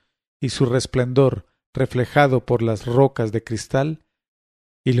astros, y su resplendor, reflejado por las rocas de cristal,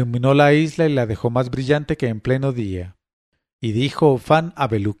 iluminó la isla y la dejó más brillante que en pleno día. Y dijo Ofán a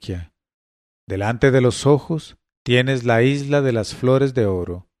Bulukia: delante de los ojos tienes la isla de las flores de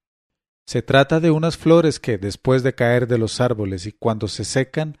oro. Se trata de unas flores que, después de caer de los árboles y cuando se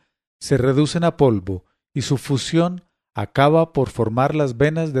secan, se reducen a polvo, y su fusión acaba por formar las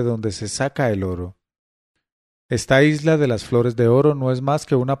venas de donde se saca el oro. Esta isla de las flores de oro no es más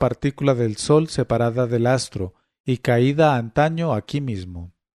que una partícula del sol separada del astro y caída antaño aquí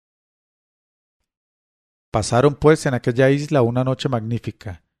mismo. Pasaron pues en aquella isla una noche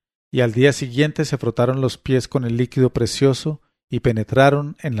magnífica, y al día siguiente se frotaron los pies con el líquido precioso y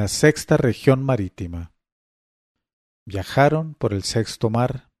penetraron en la 6ª región marítima. Viajaron por el 6º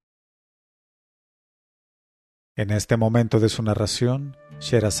mar. En este momento de su narración,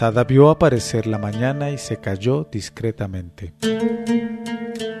 Sherazada vio aparecer la mañana y se calló discretamente.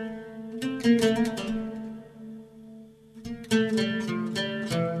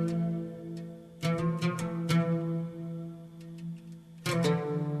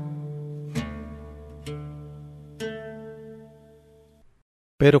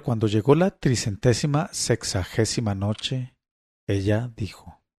 Pero cuando llegó la 360ª noche, ella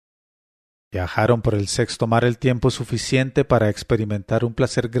dijo: viajaron por el 6º mar el tiempo suficiente para experimentar un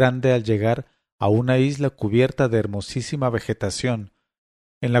placer grande al llegar a una isla cubierta de hermosísima vegetación,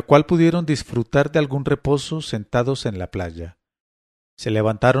 en la cual pudieron disfrutar de algún reposo sentados en la playa. Se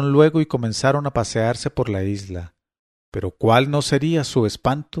levantaron luego y comenzaron a pasearse por la isla, pero cuál no sería su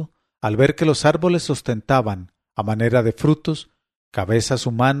espanto al ver que los árboles ostentaban, a manera de frutos, cabezas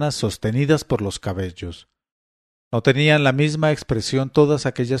humanas sostenidas por los cabellos. No tenían la misma expresión todas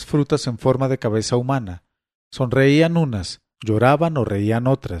aquellas frutas en forma de cabeza humana. Sonreían unas, lloraban o reían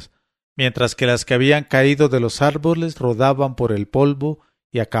otras, mientras que las que habían caído de los árboles rodaban por el polvo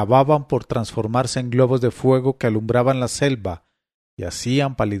y acababan por transformarse en globos de fuego que alumbraban la selva y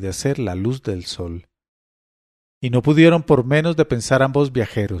hacían palidecer la luz del sol. Y no pudieron por menos de pensar ambos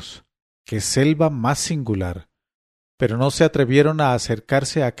viajeros: ¡qué selva más singular! Pero no se atrevieron a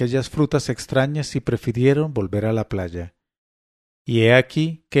acercarse a aquellas frutas extrañas y prefirieron volver a la playa. Y he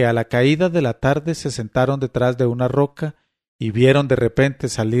aquí que a la caída de la tarde se sentaron detrás de una roca y vieron de repente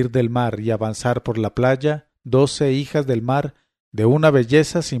salir del mar y avanzar por la playa 12 hijas del mar de una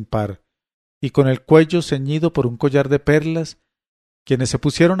belleza sin par, y con el cuello ceñido por un collar de perlas, quienes se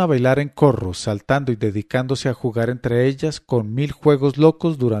pusieron a bailar en corro, saltando y dedicándose a jugar entre ellas con 1000 juegos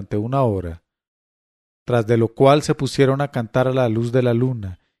locos durante 1 hora. Tras de lo cual se pusieron a cantar a la luz de la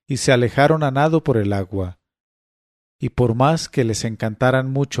luna, y se alejaron a nado por el agua. Y por más que les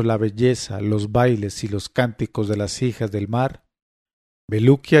encantaran mucho la belleza, los bailes y los cánticos de las hijas del mar,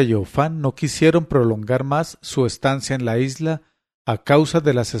 Beluquia y Ofán no quisieron prolongar más su estancia en la isla a causa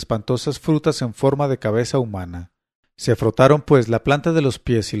de las espantosas frutas en forma de cabeza humana. Se frotaron pues la planta de los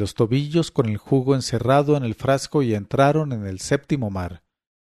pies y los tobillos con el jugo encerrado en el frasco y entraron en el séptimo mar.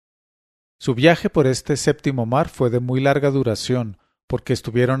 Su viaje por este séptimo mar fue de muy larga duración, porque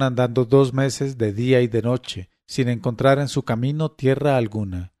estuvieron andando 2 meses de día y de noche, sin encontrar en su camino tierra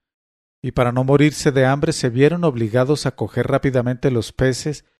alguna. Y para no morirse de hambre se vieron obligados a coger rápidamente los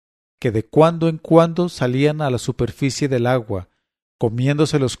peces que de cuando en cuando salían a la superficie del agua,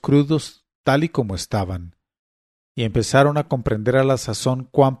 comiéndoselos crudos tal y como estaban. Y empezaron a comprender a la sazón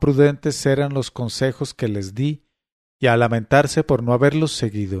cuán prudentes eran los consejos que les di, y a lamentarse por no haberlos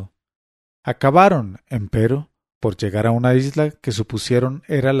seguido. Acabaron, empero, por llegar a una isla que supusieron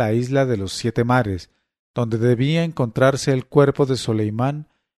era la isla de los 7 mares, donde debía encontrarse el cuerpo de Soleimán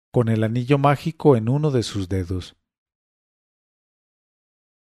con el anillo mágico en uno de sus dedos.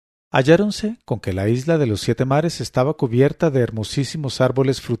 Halláronse con que la isla de los 7 mares estaba cubierta de hermosísimos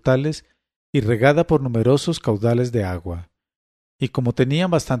árboles frutales y regada por numerosos caudales de agua. Y como tenían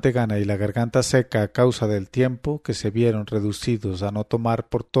bastante gana y la garganta seca a causa del tiempo, que se vieron reducidos a no tomar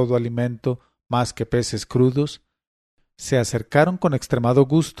por todo alimento más que peces crudos, se acercaron con extremado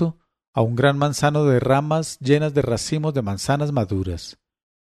gusto a un gran manzano de ramas llenas de racimos de manzanas maduras.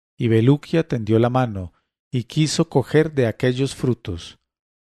 Y Beluquia tendió la mano y quiso coger de aquellos frutos,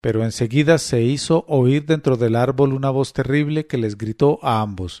 pero enseguida se hizo oír dentro del árbol una voz terrible que les gritó a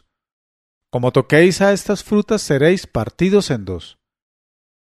ambos: «Como toquéis a estas frutas seréis partidos en 2».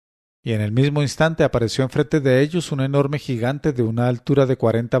 Y en el mismo instante apareció enfrente de ellos un enorme gigante de una altura de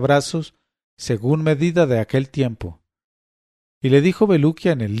 40 brazos, según medida de aquel tiempo. Y le dijo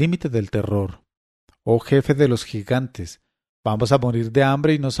Beluquia en el límite del terror: «Oh jefe de los gigantes, vamos a morir de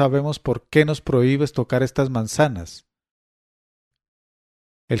hambre y no sabemos por qué nos prohíbes tocar estas manzanas».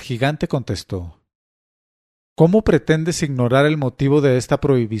 El gigante contestó: «¿Cómo pretendes ignorar el motivo de esta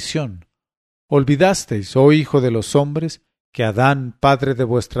prohibición? ¿Olvidasteis, oh hijo de los hombres, que Adán, padre de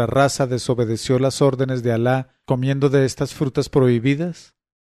vuestra raza, desobedeció las órdenes de Alá comiendo de estas frutas prohibidas?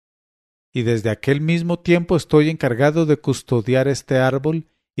 Y desde aquel mismo tiempo estoy encargado de custodiar este árbol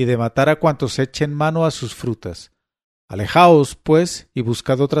y de matar a cuantos echen mano a sus frutas. Alejaos, pues, y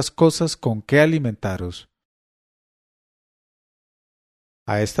buscad otras cosas con que alimentaros».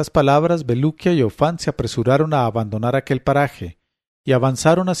 A estas palabras Beluquia y Ofán se apresuraron a abandonar aquel paraje y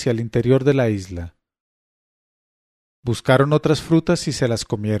avanzaron hacia el interior de la isla. Buscaron otras frutas y se las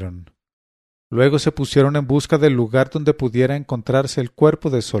comieron. Luego se pusieron en busca del lugar donde pudiera encontrarse el cuerpo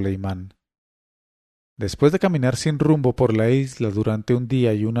de Soleimán. Después de caminar sin rumbo por la isla durante 1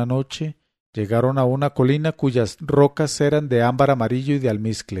 día y 1 noche, llegaron a una colina cuyas rocas eran de ámbar amarillo y de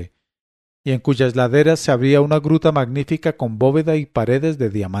almizcle, y en cuyas laderas se abría una gruta magnífica con bóveda y paredes de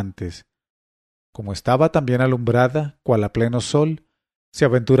diamantes. Como estaba también alumbrada, cual a pleno sol, se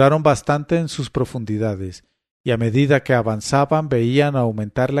aventuraron bastante en sus profundidades, y a medida que avanzaban veían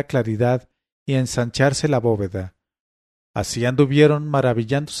aumentar la claridad y ensancharse la bóveda. Así anduvieron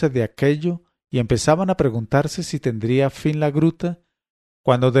maravillándose de aquello y empezaban a preguntarse si tendría fin la gruta,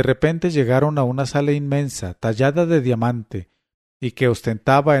 cuando de repente llegaron a una sala inmensa, tallada de diamante, y que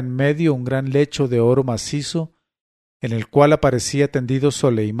ostentaba en medio un gran lecho de oro macizo, en el cual aparecía tendido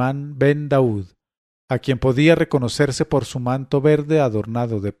Soleimán ben Daud, a quien podía reconocerse por su manto verde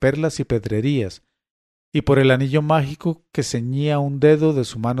adornado de perlas y pedrerías, y por el anillo mágico que ceñía un dedo de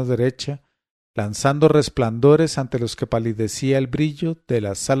su mano derecha, lanzando resplandores ante los que palidecía el brillo de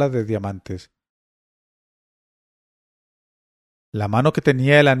la sala de diamantes. La mano que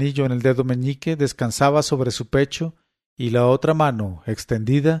tenía el anillo en el dedo meñique descansaba sobre su pecho, y la otra mano,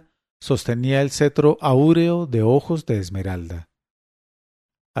 extendida, sostenía el cetro áureo de ojos de esmeralda.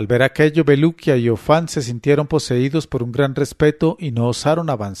 Al ver aquello, Beluquia y Ofán se sintieron poseídos por un gran respeto y no osaron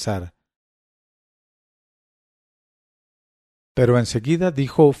avanzar. Pero enseguida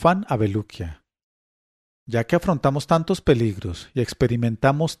dijo Ofán a Beluquia: «Ya que afrontamos tantos peligros y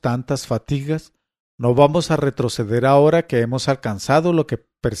experimentamos tantas fatigas, no vamos a retroceder ahora que hemos alcanzado lo que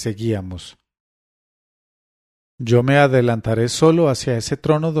perseguíamos. Yo me adelantaré solo hacia ese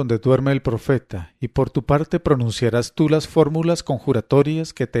trono donde duerme el profeta, y por tu parte pronunciarás tú las fórmulas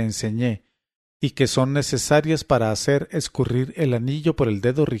conjuratorias que te enseñé, y que son necesarias para hacer escurrir el anillo por el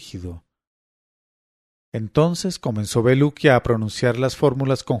dedo rígido. Entonces comenzó Bulukia a pronunciar las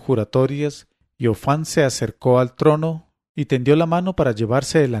fórmulas conjuratorias, y Ofán se acercó al trono y tendió la mano para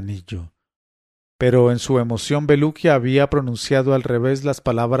llevarse el anillo. Pero en su emoción Bulukia había pronunciado al revés las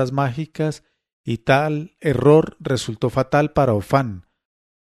palabras mágicas, y tal error resultó fatal para Ofán,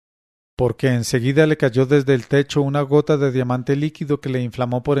 porque enseguida le cayó desde el techo una gota de diamante líquido que le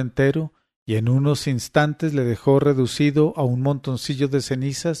inflamó por entero, y en unos instantes le dejó reducido a un montoncillo de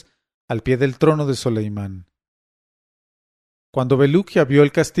cenizas al pie del trono de Soleimán. Cuando Bulukia vio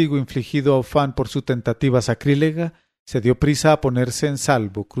el castigo infligido a Ofán por su tentativa sacrílega, se dio prisa a ponerse en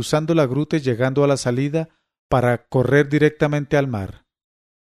salvo, cruzando la gruta y llegando a la salida para correr directamente al mar.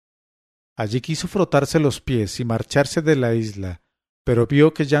 Allí quiso frotarse los pies y marcharse de la isla, pero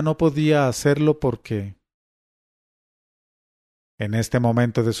vio que ya no podía hacerlo porque... En este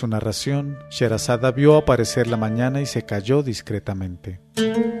momento de su narración, Sherazada vio aparecer la mañana y se calló discretamente.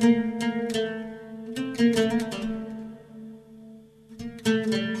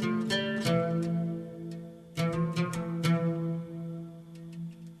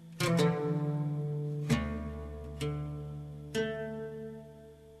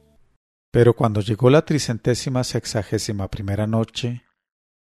 Pero cuando llegó la 361ª noche,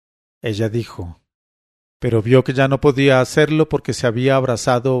 ella dijo, pero vio que ya no podía hacerlo porque se había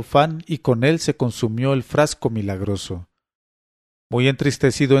abrazado Ofán y con él se consumió el frasco milagroso. Muy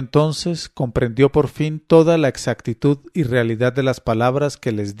entristecido entonces, comprendió por fin toda la exactitud y realidad de las palabras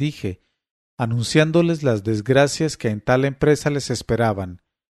que les dije, anunciándoles las desgracias que en tal empresa les esperaban,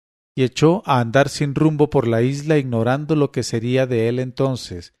 y echó a andar sin rumbo por la isla ignorando lo que sería de él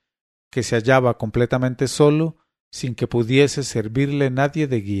entonces, que se hallaba completamente solo, sin que pudiese servirle nadie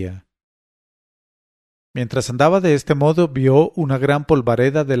de guía. Mientras andaba de este modo, vio una gran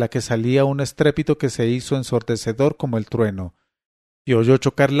polvareda de la que salía un estrépito que se hizo ensordecedor como el trueno, y oyó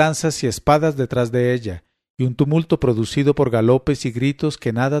chocar lanzas y espadas detrás de ella, y un tumulto producido por galopes y gritos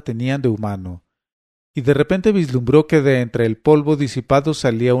que nada tenían de humano. Y de repente vislumbró que de entre el polvo disipado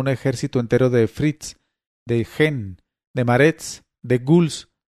salía un ejército entero de efrits, de gen, de marets, de guls,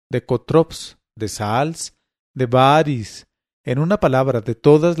 de cotrops, de saals, de baaris, en una palabra, de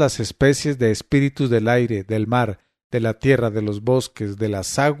todas las especies de espíritus del aire, del mar, de la tierra, de los bosques, de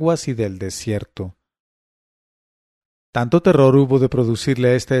las aguas y del desierto. Tanto terror hubo de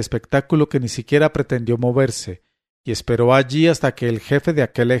producirle este espectáculo que ni siquiera pretendió moverse, y esperó allí hasta que el jefe de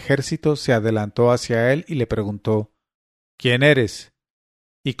aquel ejército se adelantó hacia él y le preguntó, ¿quién eres?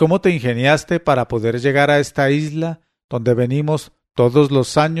 ¿Y cómo te ingeniaste para poder llegar a esta isla, donde venimos todos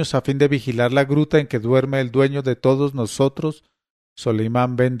los años a fin de vigilar la gruta en que duerme el dueño de todos nosotros,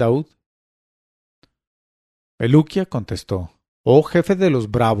 Soleimán ben Daud? Bulukia contestó, oh jefe de los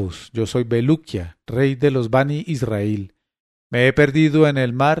bravos, yo soy Bulukia, rey de los Bani Israel. Me he perdido en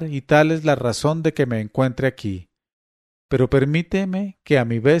el mar y tal es la razón de que me encuentre aquí. Pero permíteme que a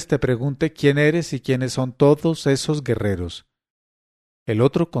mi vez te pregunte quién eres y quiénes son todos esos guerreros. El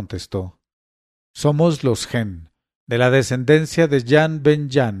otro contestó, somos los Gen, de la descendencia de Yan ben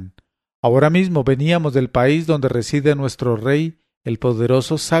Yan. Ahora mismo veníamos del país donde reside nuestro rey, el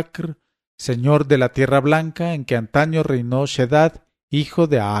poderoso Sacr, señor de la Tierra Blanca, en que antaño reinó Shedad, hijo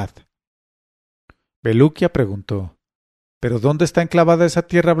de Aad. Bulukia preguntó, ¿pero dónde está enclavada esa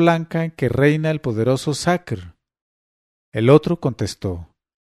Tierra Blanca en que reina el poderoso Sacr? El otro contestó,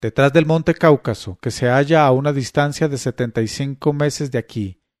 detrás del monte Cáucaso, que se halla a una distancia de 75 meses de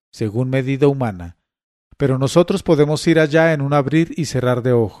aquí, según medida humana. Pero nosotros podemos ir allá en un abrir y cerrar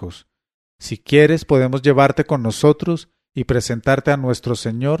de ojos. Si quieres, podemos llevarte con nosotros y presentarte a nuestro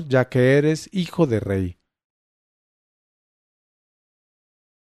Señor, ya que eres hijo de rey.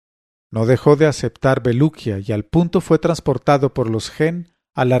 No dejó de aceptar Bulukia y al punto fue transportado por los Gen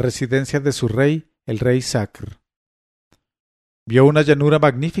a la residencia de su rey, el rey Sacr. Vio una llanura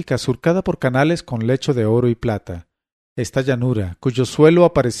magnífica surcada por canales con lecho de oro y plata. Esta llanura, cuyo suelo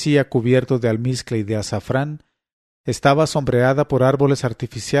aparecía cubierto de almizcle y de azafrán, estaba sombreada por árboles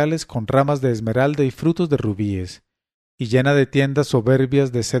artificiales con ramas de esmeralda y frutos de rubíes, y llena de tiendas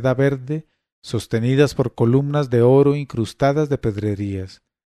soberbias de seda verde, sostenidas por columnas de oro incrustadas de pedrerías.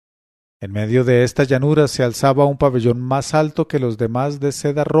 En medio de esta llanura se alzaba un pabellón más alto que los demás de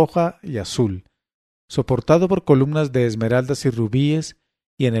seda roja y azul, soportado por columnas de esmeraldas y rubíes,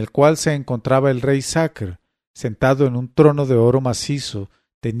 y en el cual se encontraba el rey Sacr, sentado en un trono de oro macizo,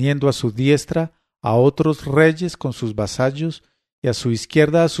 teniendo a su diestra a otros reyes con sus vasallos, y a su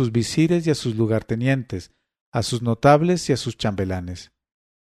izquierda a sus visires y a sus lugartenientes, a sus notables y a sus chambelanes.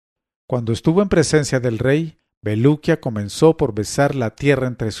 Cuando estuvo en presencia del rey, Bulukia comenzó por besar la tierra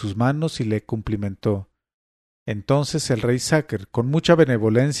entre sus manos y le cumplimentó. Entonces el rey Saker, con mucha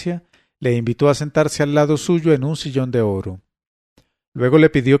benevolencia, le invitó a sentarse al lado suyo en un sillón de oro. Luego le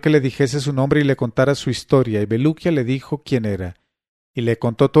pidió que le dijese su nombre y le contara su historia, y Bulukia le dijo quién era, y le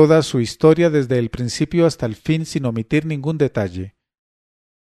contó toda su historia desde el principio hasta el fin sin omitir ningún detalle.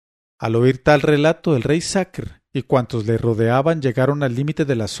 Al oír tal relato, el rey Saker y cuantos le rodeaban llegaron al límite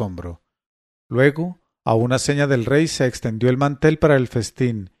del asombro. Luego, a una seña del rey, se extendió el mantel para el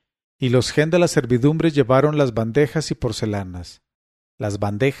festín, y los gen de la servidumbre llevaron las bandejas y porcelanas. Las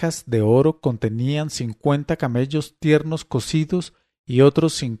bandejas de oro contenían 50 camellos tiernos cocidos y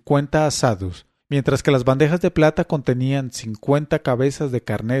otros 50 asados, mientras que las bandejas de plata contenían 50 cabezas de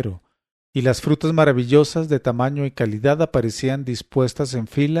carnero, y las frutas maravillosas de tamaño y calidad aparecían dispuestas en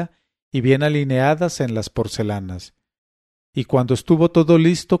fila y bien alineadas en las porcelanas. Y cuando estuvo todo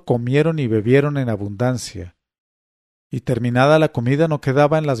listo, comieron y bebieron en abundancia. Y terminada la comida no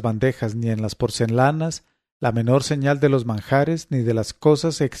quedaba en las bandejas ni en las porcelanas la menor señal de los manjares ni de las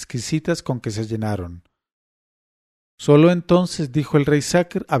cosas exquisitas con que se llenaron. Sólo entonces dijo el rey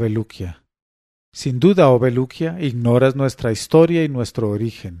Saker a Bulukia: «Sin duda, oh Bulukia, ignoras nuestra historia y nuestro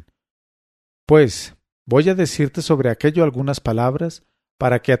origen. Pues, voy a decirte sobre aquello algunas palabras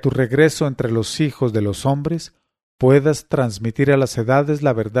para que a tu regreso entre los hijos de los hombres puedas transmitir a las edades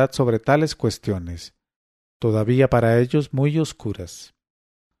la verdad sobre tales cuestiones, todavía para ellos muy oscuras.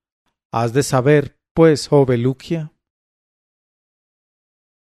 Has de saber, pues, oh Bulukia».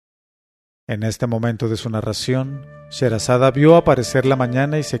 En este momento de su narración, Sherazada vio aparecer la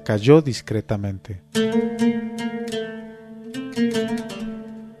mañana y se calló discretamente.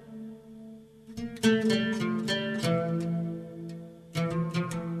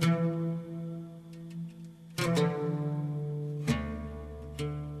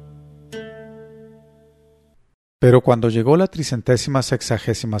 Pero cuando llegó la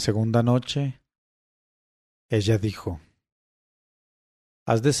 362ª noche, ella dijo: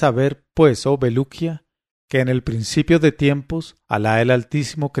 «Has de saber, pues, oh Bulukia, que en el principio de tiempos Alá el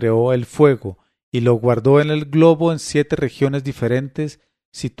Altísimo creó el fuego y lo guardó en el globo en 7 regiones diferentes,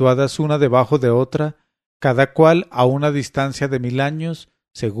 situadas una debajo de otra, cada cual a una distancia de 1000 años,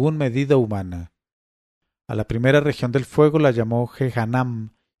 según medida humana. A la primera región del fuego la llamó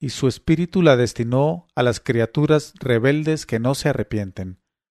Jehannam, y su espíritu la destinó a las criaturas rebeldes que no se arrepienten.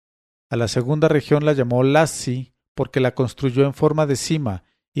 A la segunda región la llamó Lassi, porque la construyó en forma de cima,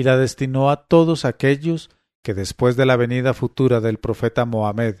 y la destinó a todos aquellos que después de la venida futura del profeta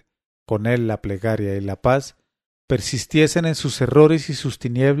Mohamed, con él la plegaria y la paz, persistiesen en sus errores y sus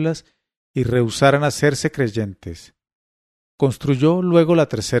tinieblas y rehusaran hacerse creyentes. Construyó luego la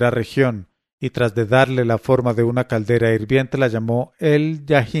tercera región, y tras de darle la forma de una caldera hirviente la llamó El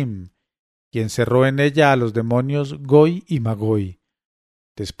Yahim, y encerró en ella a los demonios Goy y Magoi.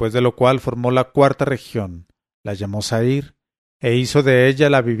 Después de lo cual formó la cuarta región, la llamó Sair, e hizo de ella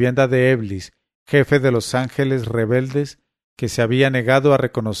la vivienda de Eblis, jefe de los ángeles rebeldes, que se había negado a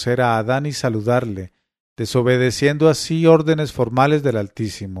reconocer a Adán y saludarle, desobedeciendo así órdenes formales del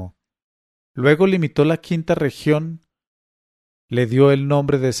Altísimo. Luego limitó la quinta región, le dio el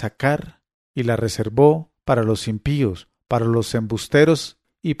nombre de Sacar, y la reservó para los impíos, para los embusteros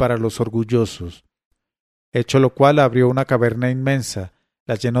y para los orgullosos. Hecho lo cual abrió una caverna inmensa,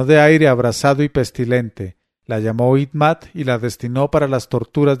 la llenó de aire abrasado y pestilente, la llamó Idmat y la destinó para las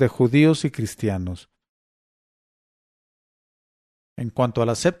torturas de judíos y cristianos. En cuanto a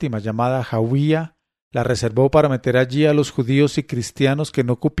la séptima, llamada Hawía, la reservó para meter allí a los judíos y cristianos que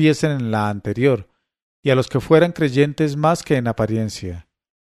no cupiesen en la anterior, y a los que fueran creyentes más que en apariencia.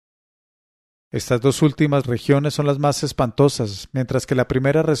 Estas dos últimas regiones son las más espantosas, mientras que la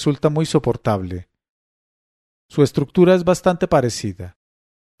primera resulta muy soportable. Su estructura es bastante parecida.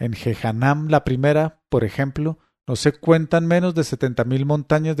 En Jehannam, la primera, por ejemplo, no se cuentan menos de 70.000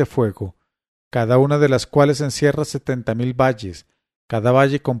 montañas de fuego, cada una de las cuales encierra 70.000 valles, cada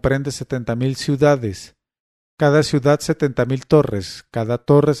valle comprende 70.000 ciudades, cada ciudad 70.000 torres, cada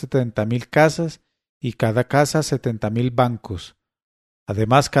torre 70.000 casas y cada casa 70.000 bancos.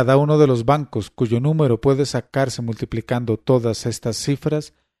 Además, cada uno de los bancos, cuyo número puede sacarse multiplicando todas estas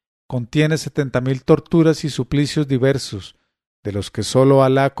cifras, contiene 70.000 torturas y suplicios diversos, de los que sólo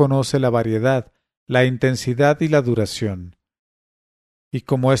Alá conoce la variedad, la intensidad y la duración. Y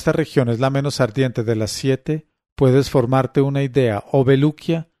como esta región es la menos ardiente de las 7, puedes formarte una idea, oh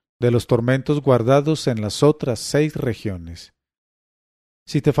Bulukia, de los tormentos guardados en las otras 6 regiones.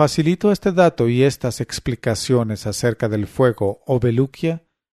 Si te facilito este dato y estas explicaciones acerca del fuego, oh Bulukia,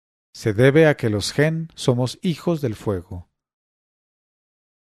 se debe a que los Gen somos hijos del fuego.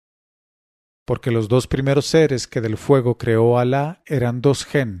 Porque los dos primeros seres que del fuego creó Alá eran dos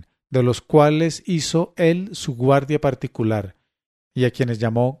Gen, de los cuales hizo él su guardia particular, y a quienes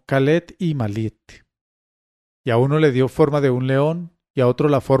llamó Khalet y Malit. Y a uno le dio forma de un león, y a otro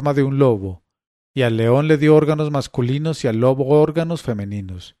la forma de un lobo, y al león le dio órganos masculinos y al lobo órganos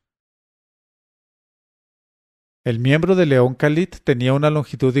femeninos. El miembro del león Khalit tenía una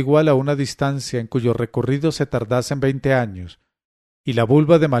longitud igual a una distancia en cuyo recorrido se tardasen 20 años, y la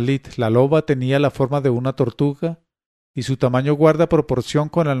vulva de Malit, la loba, tenía la forma de una tortuga, y su tamaño guarda proporción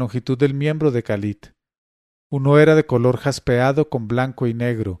con la longitud del miembro de Khalit. Uno era de color jaspeado con blanco y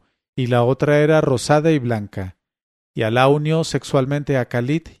negro, y la otra era rosada y blanca. Y Alá unió sexualmente a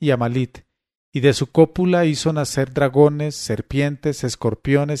Khalit y a Malit, y de su cópula hizo nacer dragones, serpientes,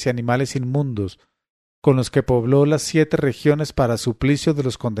 escorpiones y animales inmundos, con los que pobló las 7 regiones para suplicio de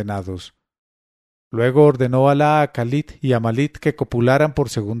los condenados. Luego ordenó Alá a Khalit y a Malit que copularan por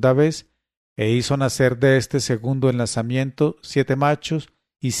segunda vez, e hizo nacer de este segundo enlazamiento 7 machos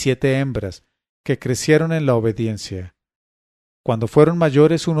y 7 hembras, que crecieron en la obediencia. Cuando fueron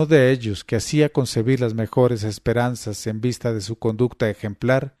mayores, uno de ellos, que hacía concebir las mejores esperanzas en vista de su conducta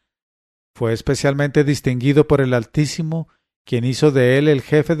ejemplar, fue especialmente distinguido por el Altísimo, quien hizo de él el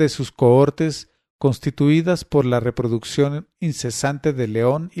jefe de sus cohortes constituidas por la reproducción incesante del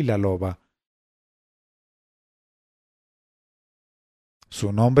león y la loba.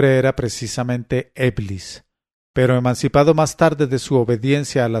 Su nombre era precisamente Eblis, pero emancipado más tarde de su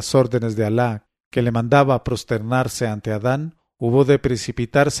obediencia a las órdenes de Alá, que le mandaba prosternarse ante Adán, hubo de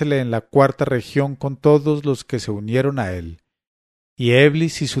precipitársele en la 4ª región con todos los que se unieron a él. Y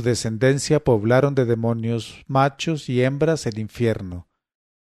Eblis y su descendencia poblaron de demonios machos y hembras el infierno.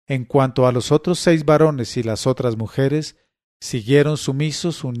 En cuanto a los otros 6 varones y las otras mujeres, siguieron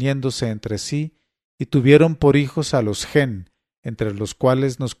sumisos uniéndose entre sí, y tuvieron por hijos a los Gen, entre los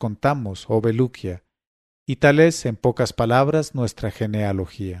cuales nos contamos, oh Beluquia, y tal es, en pocas palabras, nuestra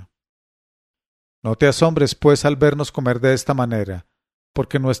genealogía. No te asombres, pues, al vernos comer de esta manera,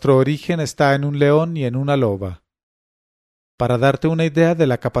 porque nuestro origen está en un león y en una loba. Para darte una idea de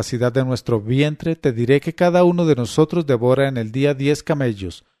la capacidad de nuestro vientre, te diré que cada uno de nosotros devora en el día 10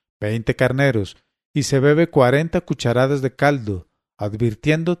 camellos, 20 carneros, y se bebe 40 cucharadas de caldo,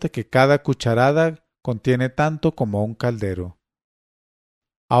 advirtiéndote que cada cucharada contiene tanto como un caldero.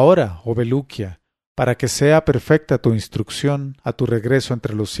 Ahora, oh Beluquia, para que sea perfecta tu instrucción a tu regreso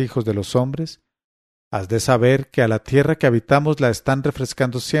entre los hijos de los hombres, has de saber que a la tierra que habitamos la están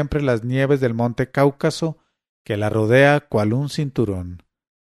refrescando siempre las nieves del monte Cáucaso, que la rodea cual un cinturón.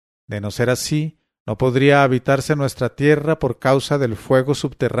 De no ser así, no podría habitarse nuestra tierra por causa del fuego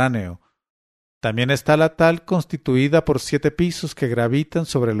subterráneo. También está la tal constituida por 7 pisos que gravitan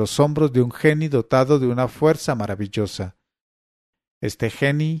sobre los hombros de un genio dotado de una fuerza maravillosa. Este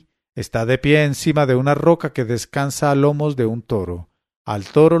genio está de pie encima de una roca que descansa a lomos de un toro. Al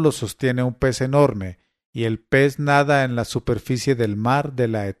toro lo sostiene un pez enorme, y el pez nada en la superficie del mar de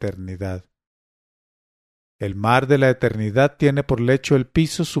la eternidad. El mar de la eternidad tiene por lecho el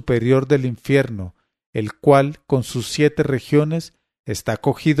piso superior del infierno, el cual, con sus 7 regiones, está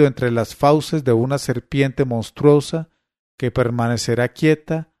cogido entre las fauces de una serpiente monstruosa que permanecerá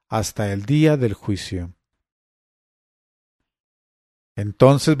quieta hasta el día del juicio.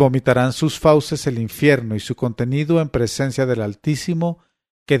 Entonces vomitarán sus fauces el infierno y su contenido en presencia del Altísimo,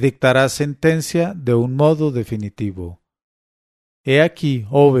 que dictará sentencia de un modo definitivo. He aquí,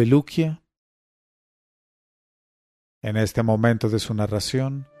 oh Beluquia. En este momento de su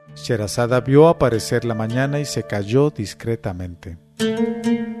narración, Sherazada vio aparecer la mañana y se calló discretamente.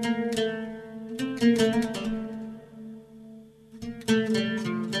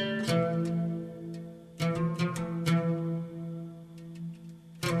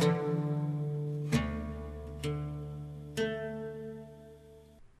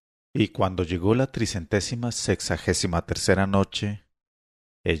 Y cuando llegó la 363ª noche,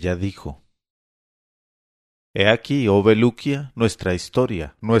 ella dijo: He aquí, oh Beluquia, nuestra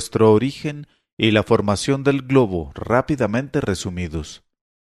historia, nuestro origen y la formación del globo rápidamente resumidos.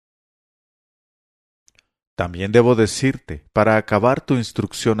 También debo decirte, para acabar tu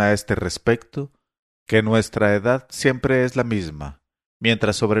instrucción a este respecto, que nuestra edad siempre es la misma,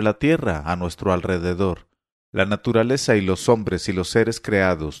 mientras sobre la tierra, a nuestro alrededor, la naturaleza y los hombres y los seres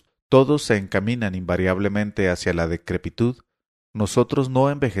creados, todos se encaminan invariablemente hacia la decrepitud, nosotros no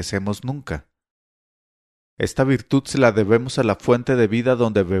envejecemos nunca. Esta virtud se la debemos a la fuente de vida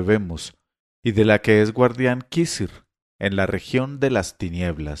donde bebemos, y de la que es guardián Kisir, en la región de las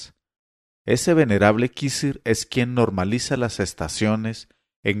tinieblas. Ese venerable Kisir es quien normaliza las estaciones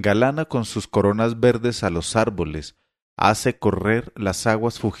engalana con sus coronas verdes a los árboles, hace correr las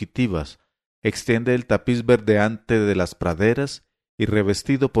aguas fugitivas, extiende el tapiz verdeante de las praderas y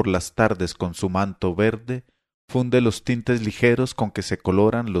revestido por las tardes con su manto verde, funde los tintes ligeros con que se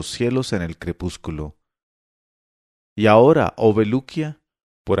coloran los cielos en el crepúsculo. Y ahora, oh Veluquia,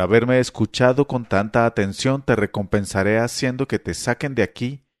 por haberme escuchado con tanta atención te recompensaré haciendo que te saquen de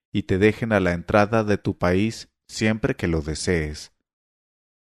aquí y te dejen a la entrada de tu país siempre que lo desees.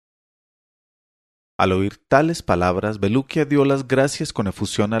 Al oír tales palabras, Veluquia dio las gracias con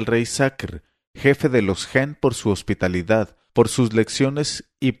efusión al rey Sacr, jefe de los Gen, por su hospitalidad, por sus lecciones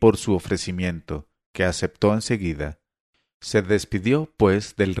y por su ofrecimiento, que aceptó enseguida. Se despidió,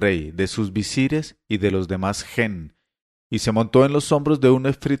 pues, del rey, de sus visires y de los demás Gen, y se montó en los hombros de un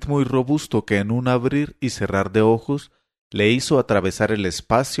efrit muy robusto que en un abrir y cerrar de ojos le hizo atravesar el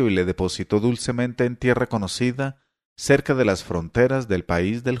espacio y le depositó dulcemente en tierra conocida, cerca de las fronteras del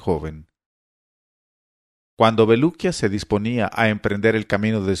país del joven. Cuando Veluquia se disponía a emprender el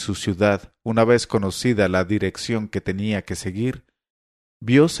camino de su ciudad, una vez conocida la dirección que tenía que seguir,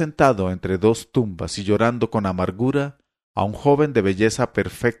 vio sentado entre dos tumbas y llorando con amargura a un joven de belleza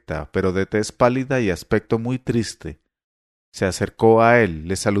perfecta, pero de tez pálida y aspecto muy triste. Se acercó a él,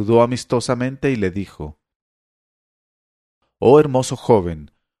 le saludó amistosamente y le dijo: «Oh hermoso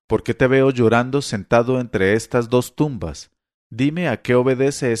joven, ¿por qué te veo llorando sentado entre estas dos tumbas? Dime a qué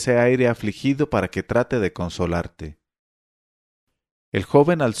obedece ese aire afligido para que trate de consolarte». El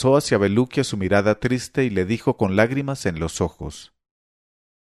joven alzó hacia Veluquia su mirada triste y le dijo con lágrimas en los ojos: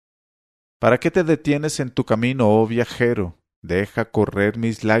 «¿Para qué te detienes en tu camino, oh viajero? Deja correr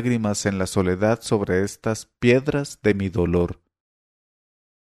mis lágrimas en la soledad sobre estas piedras de mi dolor».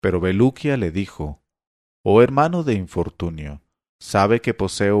 Pero Veluquia le dijo: «Oh hermano de infortunio, sabe que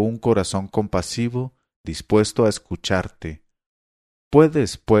poseo un corazón compasivo, dispuesto a escucharte.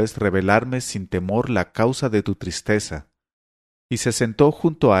 Puedes, pues, revelarme sin temor la causa de tu tristeza». Y se sentó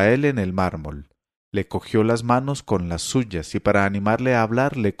junto a él en el mármol, le cogió las manos con las suyas y para animarle a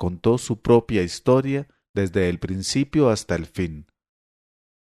hablar le contó su propia historia desde el principio hasta el fin.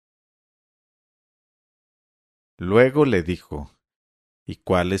 Luego le dijo: «¿Y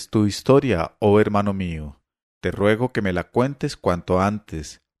cuál es tu historia, oh hermano mío? Te ruego que me la cuentes cuanto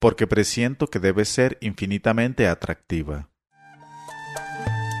antes, porque presiento que debe ser infinitamente atractiva».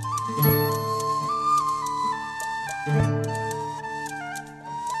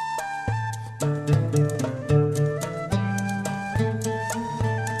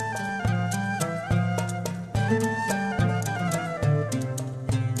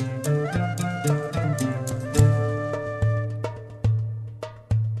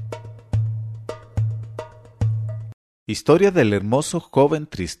 Historia del hermoso joven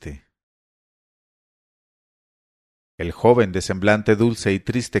triste. El joven de semblante dulce y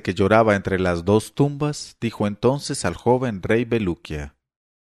triste que lloraba entre las dos tumbas, dijo entonces al joven rey Veluquia: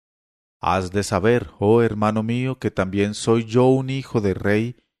 «Has de saber, oh hermano mío, que también soy yo un hijo de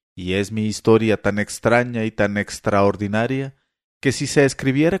rey, y es mi historia tan extraña y tan extraordinaria, que si se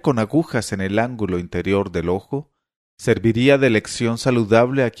escribiera con agujas en el ángulo interior del ojo, serviría de lección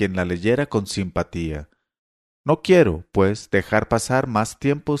saludable a quien la leyera con simpatía. No quiero, pues, dejar pasar más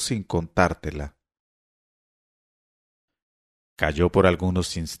tiempo sin contártela». Calló por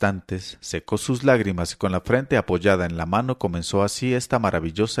algunos instantes, secó sus lágrimas y con la frente apoyada en la mano comenzó así esta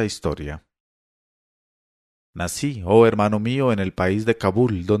maravillosa historia. Nací, oh hermano mío, en el país de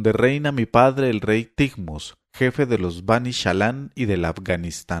Kabul, donde reina mi padre el rey Tigmos, jefe de los Bani Shalan y del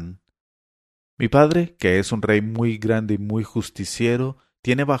Afganistán. Mi padre, que es un rey muy grande y muy justiciero,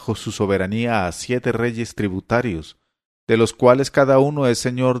 tiene bajo su soberanía a 7 reyes tributarios, de los cuales cada uno es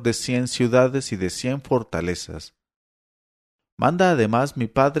señor de 100 ciudades y de 100 fortalezas. Manda además mi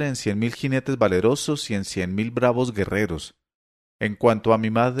padre en 100.000 jinetes valerosos y en 100.000 bravos guerreros. En cuanto a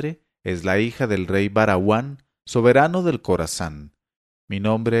mi madre, es la hija del rey Barawan, soberano del Khorazán. Mi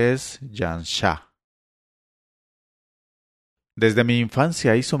nombre es Janshah. Desde mi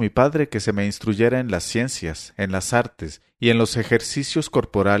infancia hizo mi padre que se me instruyera en las ciencias, en las artes y en los ejercicios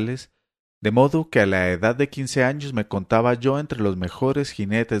corporales, de modo que a la edad de 15 años me contaba yo entre los mejores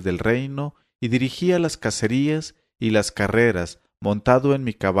jinetes del reino y dirigía las cacerías y las carreras montado en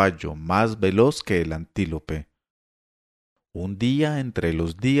mi caballo más veloz que el antílope. Un día entre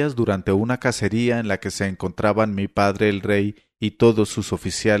los días, durante una cacería en la que se encontraban mi padre el rey y todos sus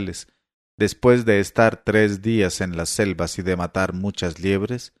oficiales, después de estar 3 días en las selvas y de matar muchas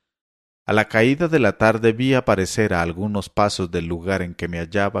liebres, a la caída de la tarde vi aparecer a algunos pasos del lugar en que me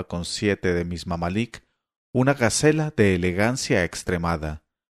hallaba con 7 de mis mamalik una gacela de elegancia extremada.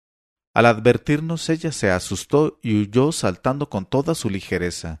 Al advertirnos ella se asustó y huyó saltando con toda su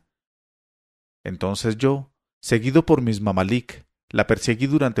ligereza. Entonces yo, seguido por mis mamalik, la perseguí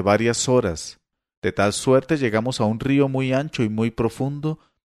durante varias horas. De tal suerte llegamos a un río muy ancho y muy profundo,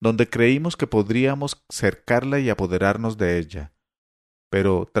 donde creímos que podríamos cercarla y apoderarnos de ella.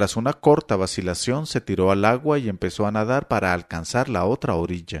 Pero tras una corta vacilación se tiró al agua y empezó a nadar para alcanzar la otra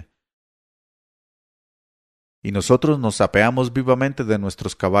orilla. Y nosotros nos apeamos vivamente de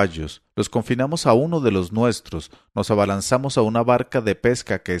nuestros caballos, los confinamos a uno de los nuestros, nos abalanzamos a una barca de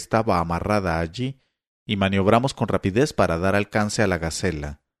pesca que estaba amarrada allí, y maniobramos con rapidez para dar alcance a la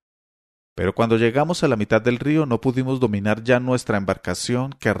gacela. Pero cuando llegamos a la mitad del río no pudimos dominar ya nuestra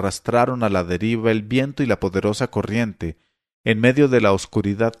embarcación, que arrastraron a la deriva el viento y la poderosa corriente, en medio de la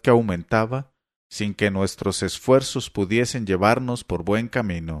oscuridad que aumentaba, sin que nuestros esfuerzos pudiesen llevarnos por buen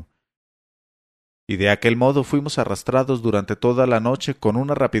camino. Y de aquel modo fuimos arrastrados durante toda la noche con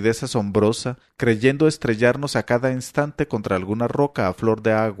una rapidez asombrosa, creyendo estrellarnos a cada instante contra alguna roca a flor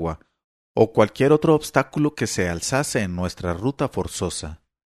de agua, o cualquier otro obstáculo que se alzase en nuestra ruta forzosa.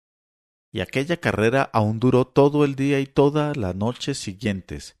 Y aquella carrera aún duró todo el día y toda la noche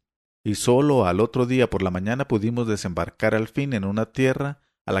siguientes, y sólo al otro día por la mañana pudimos desembarcar al fin en una tierra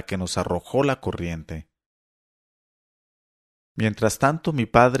a la que nos arrojó la corriente. Mientras tanto, mi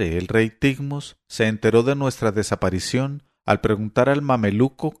padre, el rey Tigmos, se enteró de nuestra desaparición al preguntar al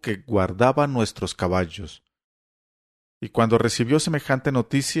mameluco que guardaba nuestros caballos. Y cuando recibió semejante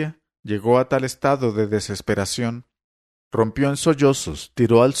noticia, llegó a tal estado de desesperación, rompió en sollozos,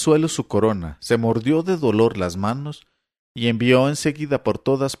 tiró al suelo su corona, se mordió de dolor las manos y envió enseguida por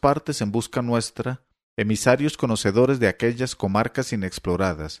todas partes en busca nuestra emisarios conocedores de aquellas comarcas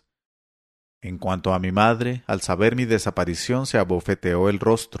inexploradas. En cuanto a mi madre, al saber mi desaparición se abofeteó el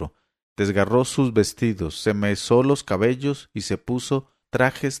rostro, desgarró sus vestidos, se mesó los cabellos y se puso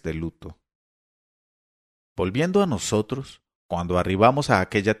trajes de luto. Volviendo a nosotros, cuando arribamos a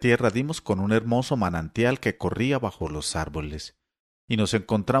aquella tierra dimos con un hermoso manantial que corría bajo los árboles, y nos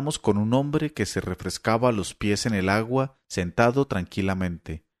encontramos con un hombre que se refrescaba los pies en el agua, sentado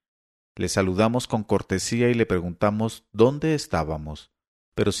tranquilamente. Le saludamos con cortesía y le preguntamos dónde estábamos,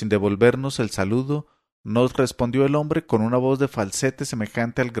 pero sin devolvernos el saludo, nos respondió el hombre con una voz de falsete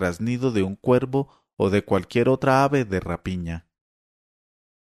semejante al graznido de un cuervo o de cualquier otra ave de rapiña.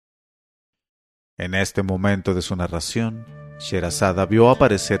 En este momento de su narración, Sherazada vio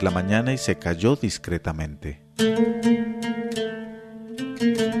aparecer la mañana y se calló discretamente.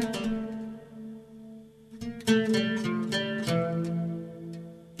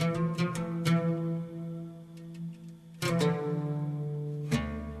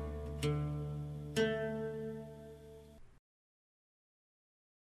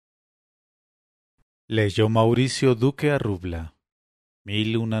 Leyó Mauricio Duque Arrubla.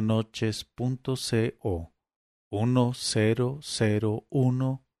 1001noches.co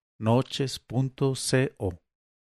 1001noches.co